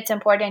 I think it's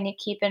important to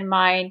keep in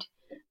mind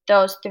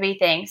those three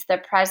things: the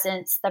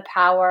presence, the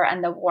power,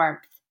 and the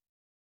warmth.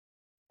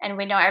 And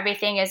we know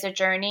everything is a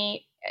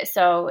journey,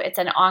 so it's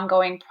an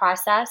ongoing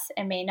process.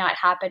 It may not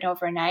happen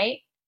overnight,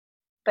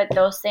 but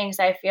those things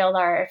I feel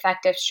are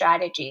effective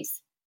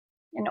strategies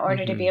in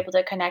order to be able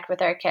to connect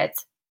with our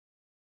kids.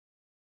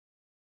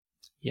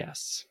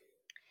 Yes.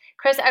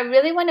 Chris, I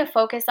really want to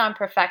focus on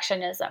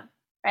perfectionism,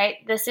 right?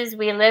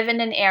 We live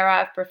in an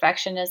era of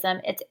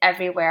perfectionism. It's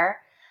everywhere.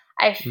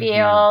 I Mm-hmm.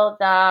 feel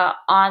the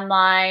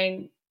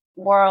online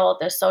world,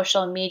 the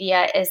social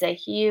media is a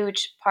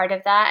huge part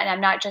of that. And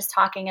I'm not just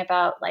talking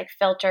about like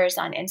filters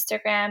on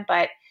Instagram,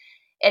 but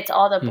it's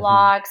all the Mm-hmm.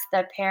 blogs,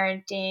 the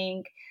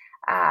parenting,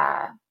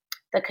 uh,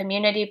 the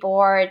community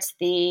boards,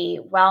 the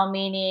well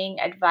meaning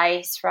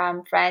advice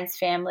from friends,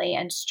 family,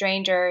 and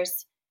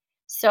strangers.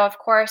 So, of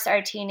course,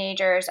 our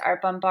teenagers are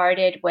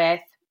bombarded with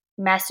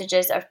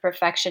messages of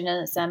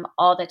perfectionism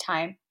all the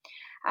time.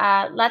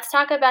 Let's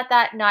talk about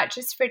that, not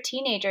just for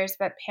teenagers,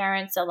 but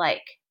parents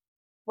alike.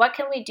 What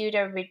can we do to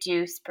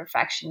reduce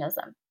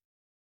perfectionism?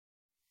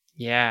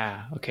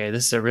 Yeah. Okay.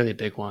 This is a really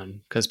big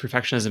one because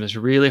perfectionism is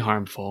really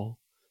harmful.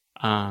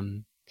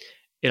 Um,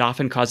 it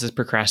often causes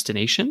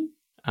procrastination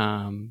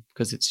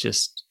because it's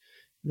just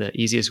the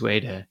easiest way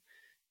to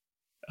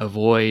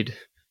avoid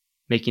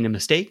making a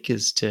mistake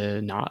is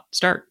to not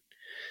start.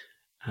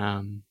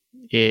 Um,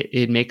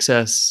 it makes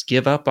us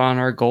give up on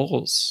our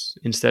goals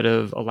instead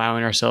of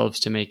allowing ourselves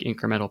to make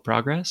incremental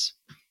progress.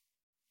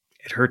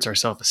 It hurts our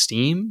self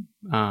esteem.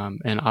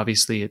 And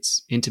obviously,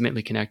 it's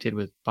intimately connected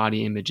with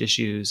body image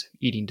issues,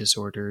 eating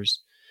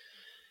disorders.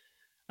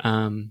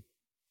 Um,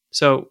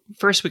 so,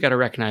 first, we got to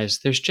recognize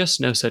there's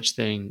just no such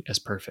thing as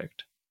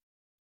perfect.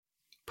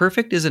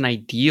 Perfect is an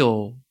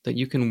ideal that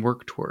you can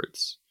work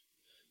towards.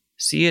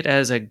 See it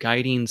as a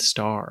guiding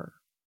star.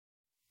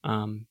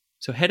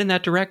 So, head in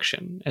that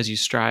direction as you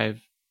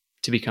strive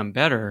to become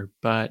better,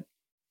 but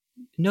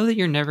know that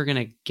you're never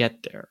going to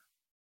get there.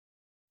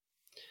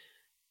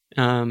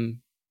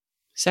 Um,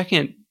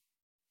 Second,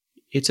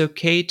 it's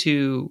okay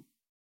to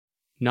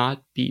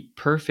not be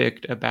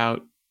perfect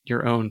about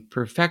your own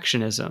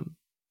perfectionism.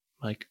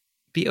 Like,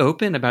 be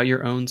open about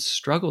your own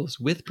struggles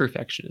with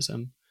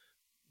perfectionism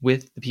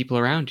with the people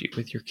around you,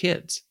 with your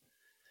kids.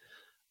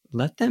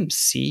 Let them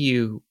see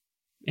you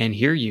and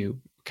hear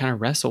you kind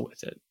of wrestle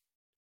with it.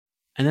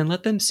 And then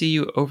let them see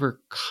you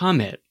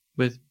overcome it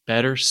with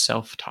better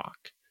self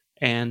talk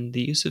and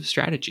the use of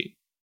strategy.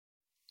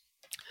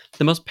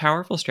 The most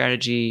powerful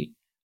strategy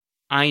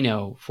I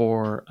know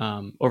for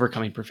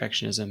overcoming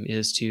perfectionism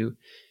is to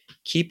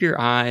keep your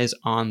eyes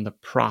on the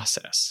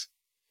process.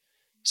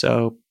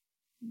 So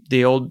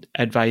the old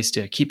advice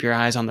to keep your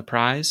eyes on the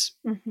prize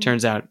Mm-hmm.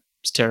 turns out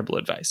it's terrible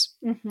advice.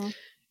 Mm-hmm.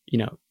 You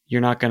know,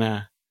 you're not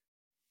gonna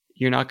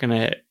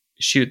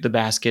shoot the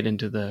basket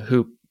into the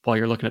hoop while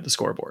you're looking at the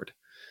scoreboard.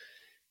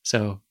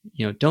 So,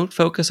 don't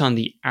focus on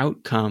the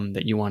outcome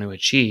that you want to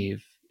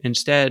achieve.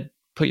 Instead,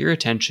 put your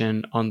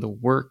attention on the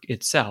work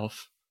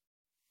itself,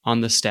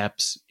 on the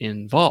steps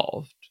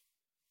involved,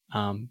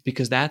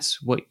 because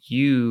that's what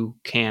you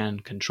can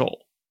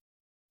control,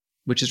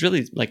 which is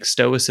really like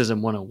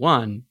Stoicism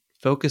 101.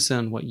 Focus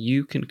on what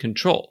you can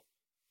control.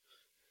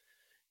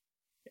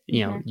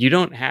 Mm-hmm. You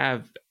don't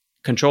have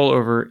control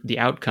over the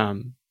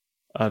outcome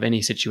of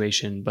any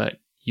situation, but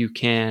you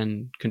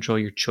can control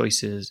your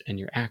choices and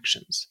your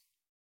actions.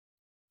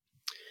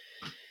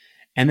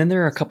 And then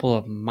there are a couple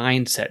of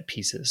mindset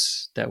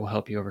pieces that will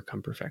help you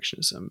overcome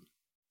perfectionism.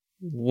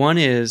 One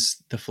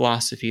is the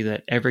philosophy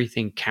that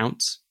everything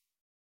counts.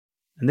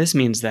 And this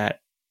means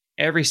that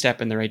every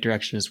step in the right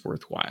direction is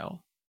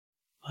worthwhile.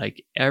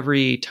 Like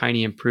every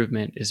tiny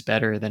improvement is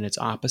better than its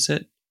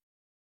opposite.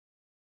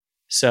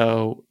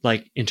 So,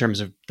 like in terms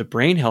of the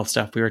brain health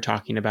stuff we were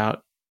talking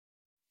about,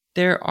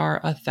 there are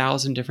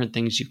 1,000 different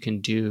things you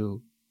can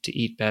do to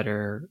eat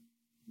better,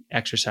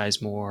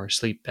 exercise more,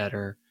 sleep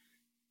better.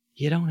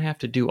 You don't have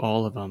to do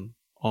all of them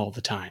all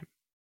the time.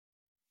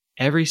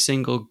 Every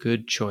single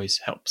good choice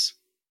helps.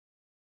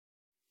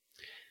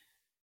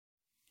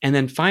 And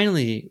then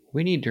finally,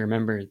 we need to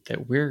remember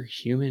that we're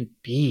human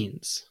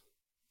beings,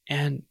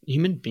 and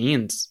human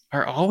beings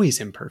are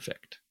always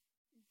imperfect.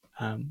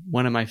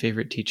 One of my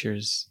favorite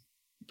teachers,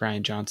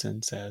 Brian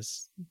Johnson,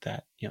 says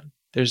that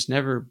there's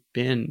never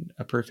been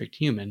a perfect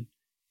human.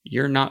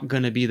 You're not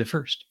going to be the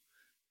first.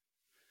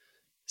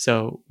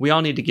 So we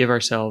all need to give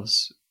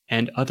ourselves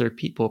and other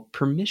people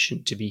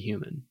permission to be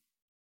human.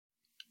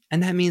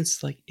 And that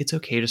means like it's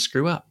okay to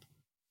screw up.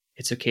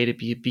 It's okay to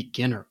be a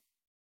beginner.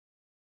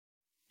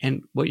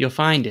 And what you'll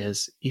find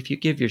is if you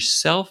give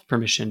yourself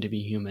permission to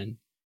be human,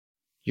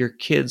 your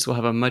kids will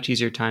have a much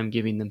easier time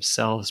giving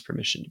themselves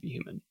permission to be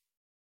human.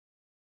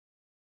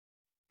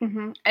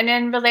 Mm-hmm. And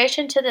in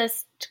relation to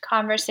this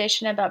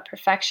conversation about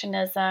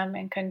perfectionism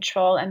and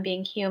control and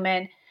being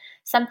human,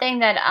 something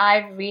that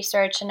I've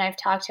researched and I've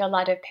talked to a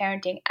lot of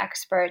parenting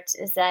experts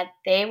is that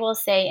they will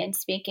say, in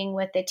speaking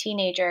with the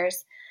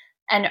teenagers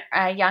and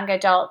young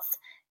adults,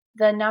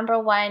 the number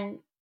one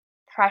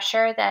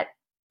pressure that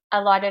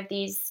a lot of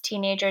these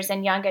teenagers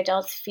and young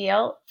adults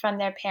feel from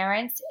their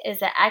parents is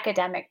the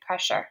academic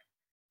pressure,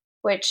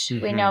 which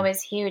we know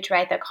is huge,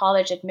 right? The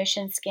college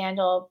admission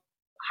scandal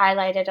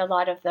highlighted a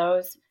lot of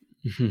those.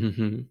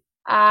 Mm-hmm.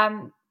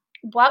 Um,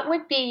 what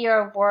would be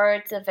your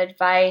words of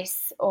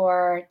advice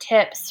or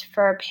tips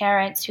for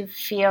parents who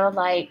feel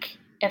like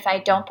if I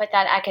don't put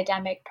that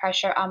academic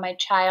pressure on my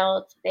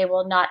child, they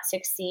will not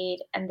succeed,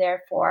 and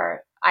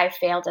therefore I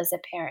failed as a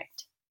parent?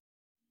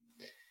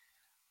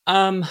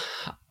 Um,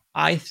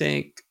 I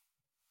think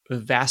the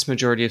vast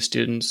majority of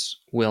students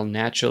will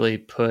naturally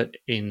put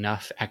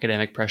enough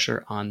academic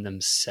pressure on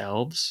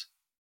themselves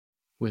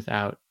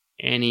without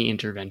any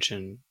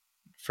intervention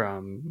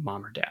from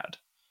mom or dad.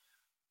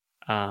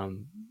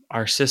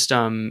 Our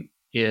system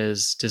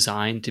is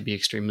designed to be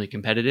extremely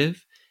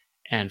competitive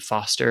and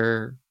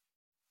foster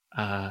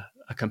a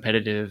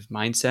competitive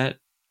mindset,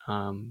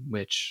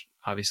 which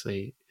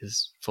obviously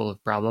is full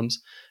of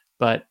problems.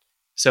 But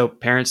so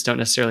parents don't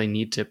necessarily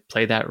need to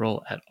play that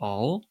role at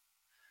all.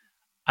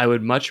 I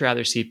would much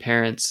rather see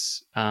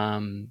parents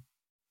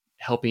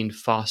helping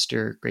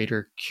foster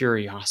greater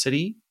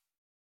curiosity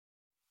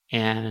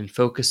and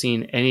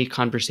focusing any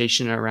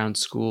conversation around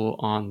school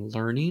on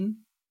learning.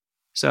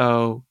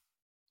 So,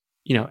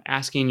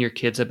 asking your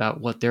kids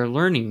about what they're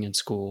learning in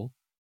school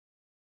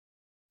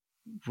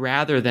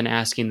rather than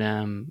asking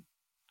them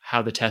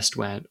how the test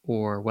went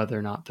or whether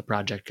or not the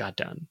project got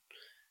done.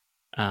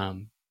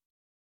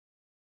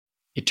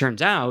 It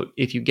turns out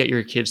if you get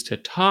your kids to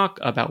talk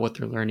about what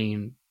they're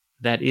learning,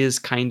 that is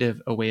kind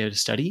of a way to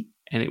study,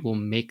 and it will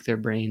make their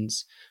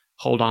brains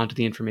hold on to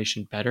the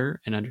information better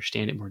and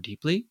understand it more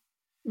deeply.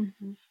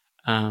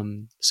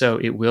 So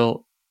it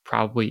will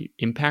probably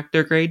impact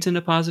their grades in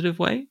a positive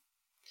way.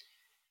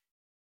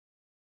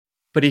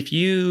 But if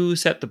you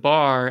set the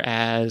bar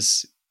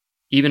as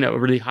even a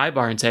really high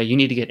bar and say you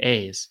need to get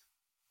A's,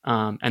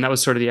 and that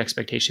was sort of the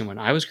expectation when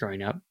I was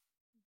growing up,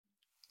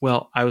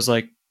 well, I was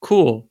like,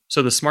 cool.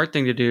 So the smart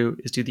thing to do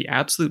is do the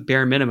absolute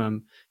bare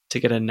minimum to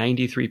get a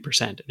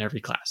 93% in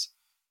every class.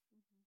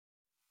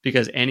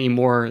 Because any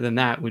more than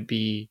that would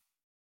be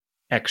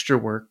extra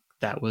work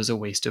that was a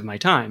waste of my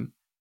time.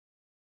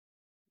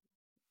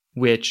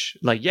 Which,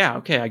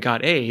 okay, I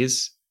got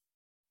A's,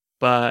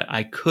 but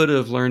I could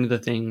have learned the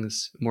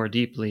things more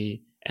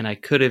deeply and I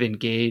could have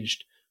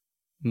engaged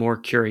more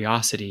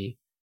curiosity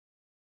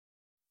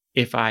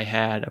if I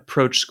had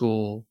approached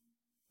school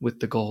with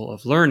the goal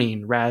of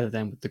learning rather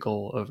than with the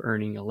goal of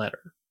earning a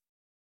letter.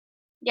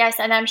 Yes,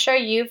 and I'm sure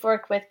you've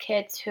worked with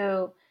kids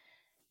who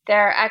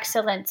they're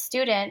excellent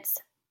students,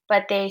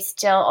 but they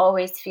still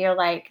always feel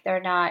like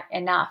they're not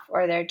enough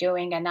or they're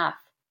doing enough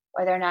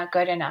or they're not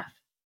good enough.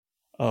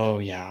 Oh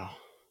yeah.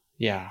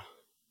 Yeah.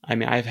 I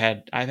mean, I've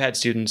had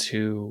students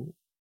who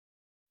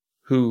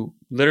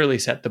literally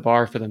set the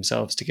bar for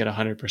themselves to get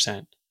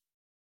 100%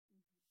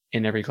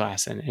 in every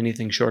class, and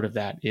anything short of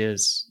that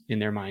is in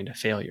their mind a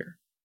failure.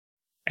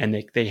 And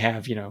they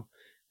have,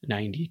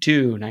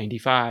 92,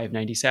 95,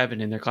 97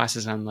 in their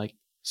classes. And I'm like,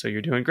 so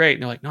you're doing great.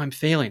 And they're like, no, I'm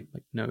failing.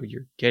 Like, no,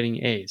 you're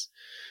getting A's.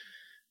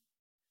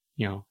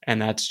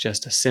 And that's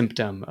just a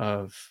symptom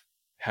of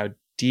how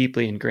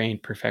deeply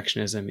ingrained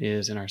perfectionism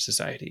is in our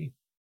society.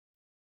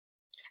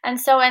 And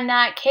so in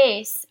that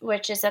case,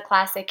 which is a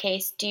classic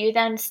case, do you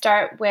then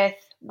start with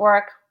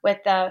work with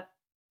the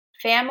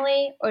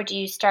family or do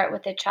you start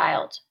with the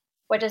child?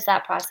 What does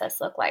that process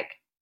look like?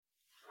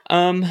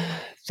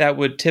 That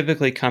would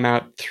typically come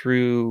out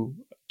through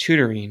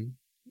tutoring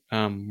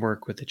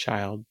work with the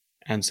child.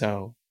 And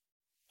so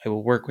I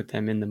will work with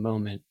them in the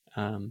moment.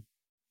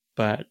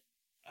 But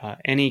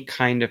any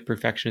kind of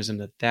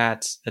perfectionism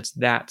that's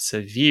that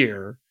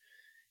severe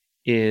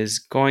is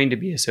going to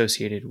be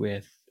associated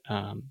with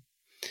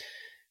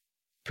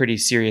pretty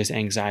serious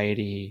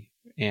anxiety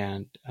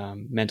and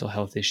mental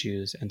health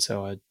issues. And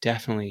so I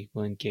definitely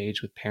will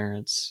engage with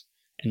parents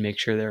and make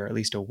sure they're at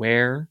least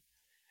aware.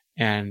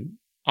 And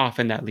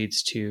often that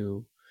leads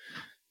to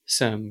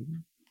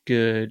some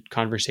good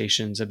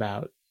conversations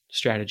about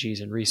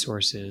strategies and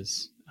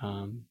resources.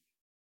 And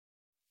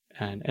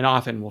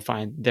often we'll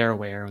find they're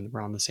aware and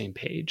we're on the same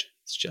page.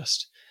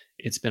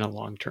 It's been a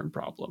long-term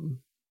problem.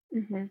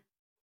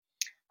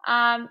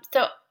 Mm-hmm.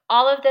 So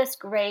all of this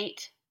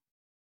great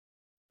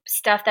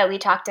stuff that we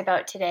talked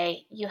about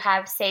today, you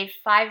have saved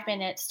 5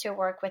 minutes to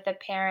work with a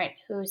parent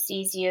who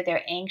sees you,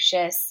 they're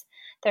anxious,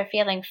 they're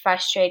feeling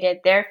frustrated,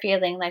 they're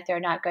feeling like they're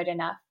not good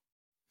enough.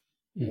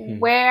 Mm-hmm.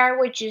 Where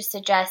would you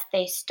suggest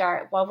they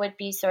start? What would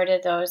be sort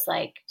of those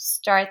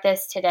start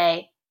this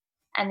today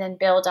and then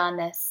build on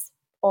this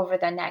over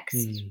the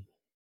next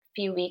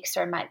few weeks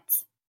or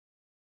months?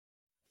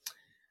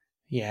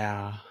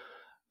 Yeah,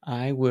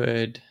 I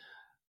would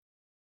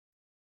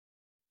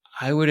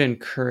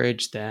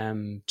encourage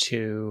them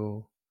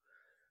to,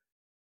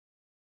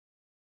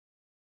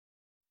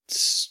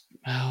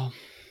 well,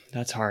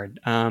 that's hard.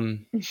 I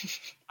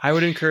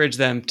would encourage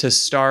them to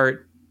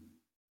start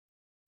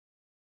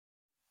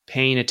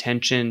paying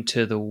attention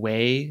to the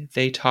way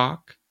they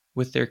talk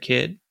with their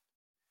kid.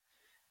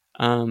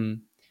 The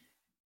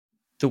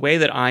way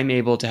that I'm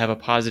able to have a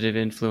positive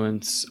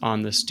influence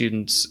on the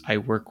students I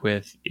work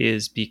with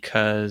is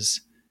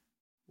because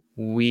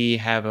we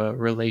have a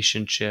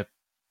relationship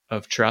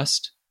of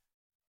trust.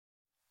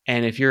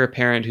 And if you're a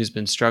parent who's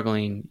been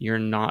struggling, you're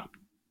not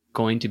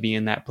going to be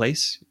in that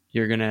place.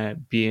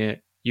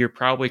 You're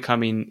probably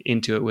coming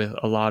into it with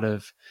a lot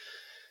of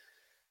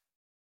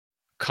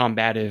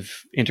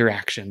combative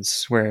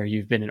interactions where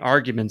you've been in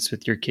arguments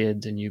with your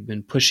kids and you've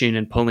been pushing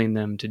and pulling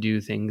them to do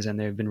things and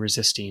they've been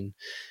resisting.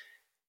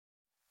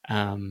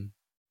 And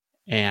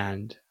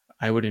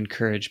I would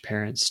encourage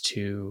parents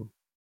to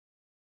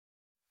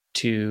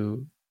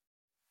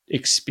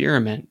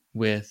experiment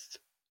with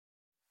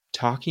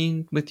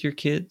talking with your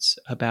kids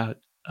about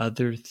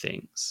other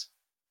things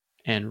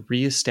and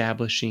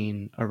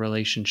reestablishing a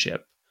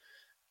relationship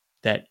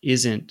that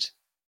isn't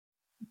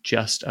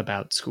just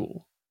about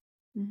school.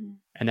 Mm-hmm.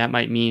 And that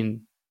might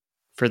mean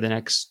for the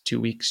next 2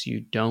 weeks, you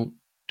don't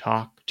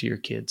talk to your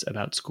kids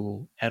about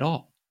school at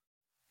all.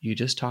 You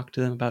just talk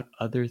to them about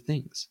other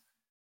things.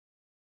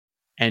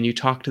 And you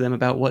talk to them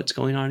about what's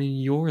going on in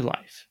your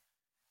life.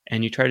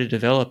 And you try to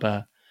develop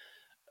a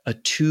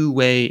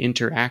two-way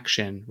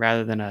interaction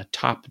rather than a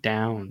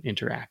top-down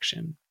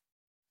interaction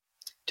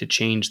to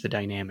change the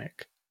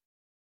dynamic.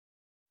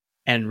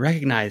 And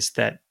recognize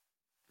that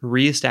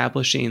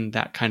reestablishing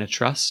that kind of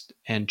trust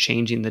and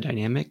changing the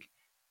dynamic,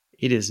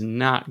 it is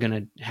not going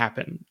to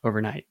happen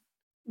overnight.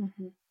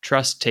 Mm-hmm.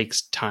 Trust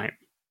takes time.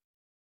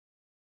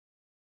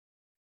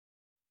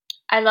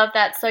 I love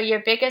that. So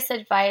your biggest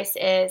advice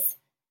is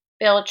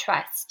build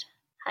trust.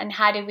 And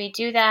how do we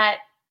do that?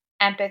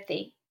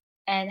 Empathy.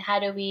 And how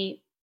do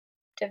we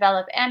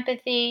develop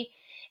empathy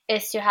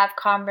is to have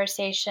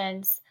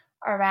conversations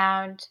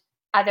around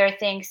other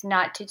things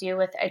not to do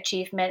with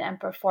achievement and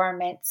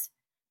performance,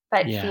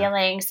 but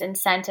feelings and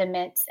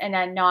sentiments in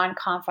a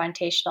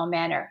non-confrontational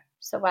manner.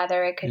 So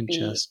whether it could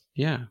be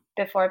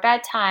before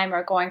bedtime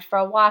or going for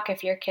a walk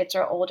if your kids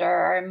are older,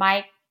 or in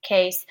my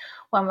case,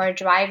 when we're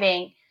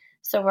driving,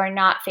 so we're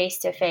not face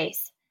to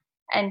face,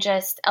 and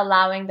just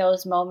allowing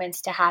those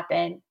moments to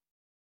happen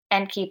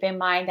and keep in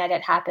mind that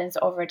it happens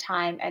over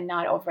time and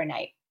not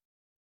overnight.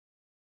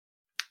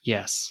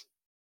 Yes.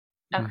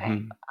 Okay.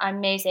 Mm-hmm.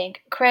 Amazing.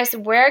 Chris,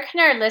 where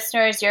can our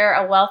listeners, you're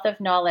a wealth of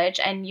knowledge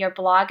and your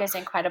blog is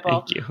incredible.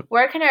 Thank you.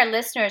 Where can our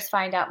listeners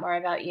find out more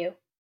about you?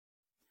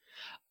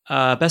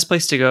 Best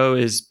place to go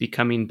is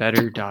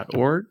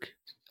becomingbetter.org.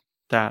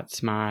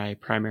 That's my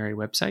primary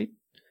website.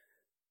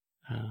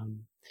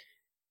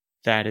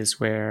 That is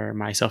where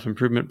my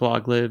self-improvement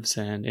blog lives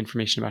and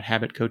information about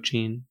habit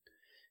coaching.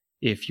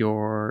 If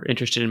you're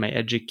interested in my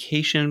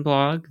education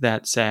blog,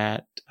 that's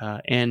at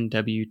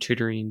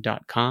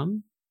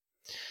nwtutoring.com.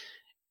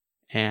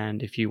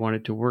 And if you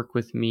wanted to work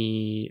with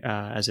me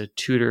as a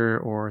tutor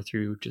or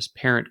through just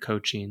parent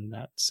coaching,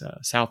 that's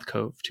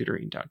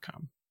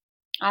southcovetutoring.com.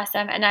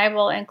 Awesome. And I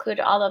will include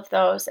all of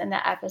those in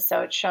the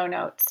episode show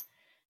notes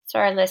so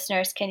our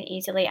listeners can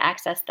easily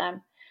access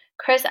them.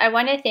 Chris, I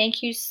want to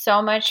thank you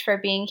so much for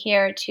being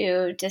here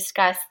to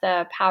discuss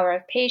the power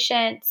of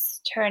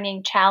patience,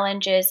 turning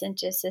challenges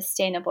into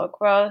sustainable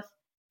growth,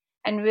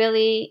 and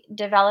really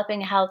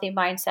developing a healthy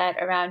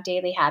mindset around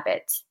daily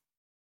habits.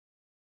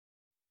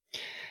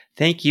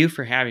 Thank you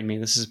for having me.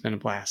 This has been a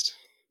blast.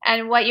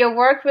 And what your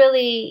work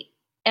really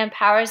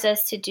empowers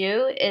us to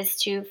do is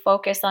to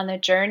focus on the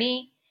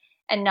journey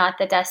and not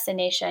the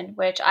destination,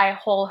 which I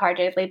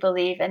wholeheartedly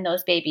believe in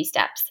those baby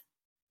steps.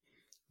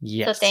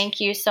 Yes. So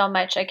thank you so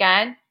much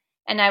again.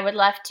 And I would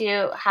love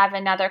to have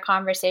another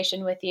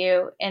conversation with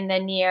you in the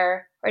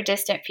near or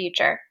distant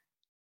future.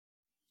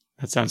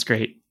 That sounds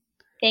great.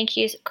 Thank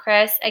you,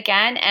 Chris,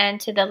 again. And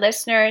to the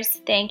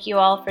listeners, thank you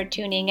all for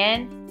tuning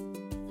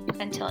in.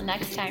 Until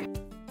next time.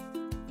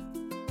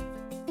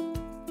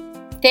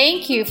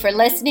 Thank you for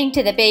listening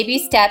to the Baby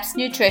Steps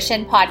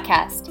Nutrition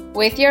Podcast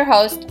with your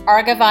host,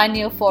 Argavan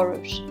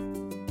Nilforoush.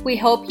 We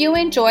hope you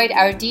enjoyed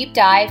our deep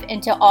dive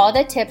into all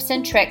the tips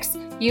and tricks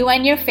you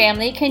and your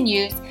family can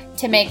use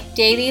to make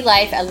daily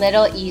life a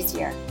little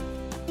easier.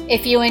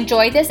 If you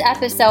enjoyed this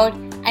episode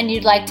and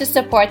you'd like to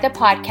support the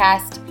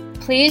podcast,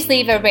 please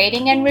leave a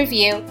rating and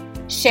review,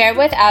 share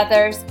with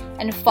others,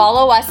 and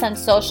follow us on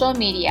social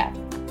media.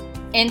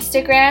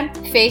 Instagram,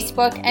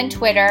 Facebook, and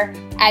Twitter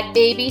at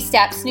Baby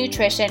Steps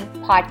Nutrition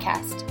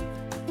Podcast.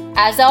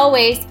 As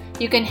always,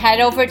 you can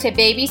head over to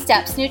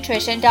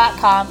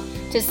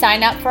babystepsnutrition.com to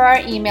sign up for our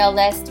email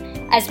list,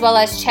 as well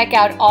as check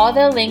out all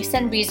the links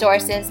and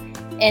resources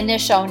in the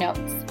show notes.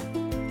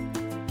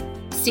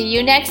 See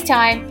you next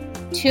time.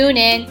 Tune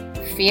in.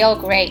 Feel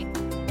great.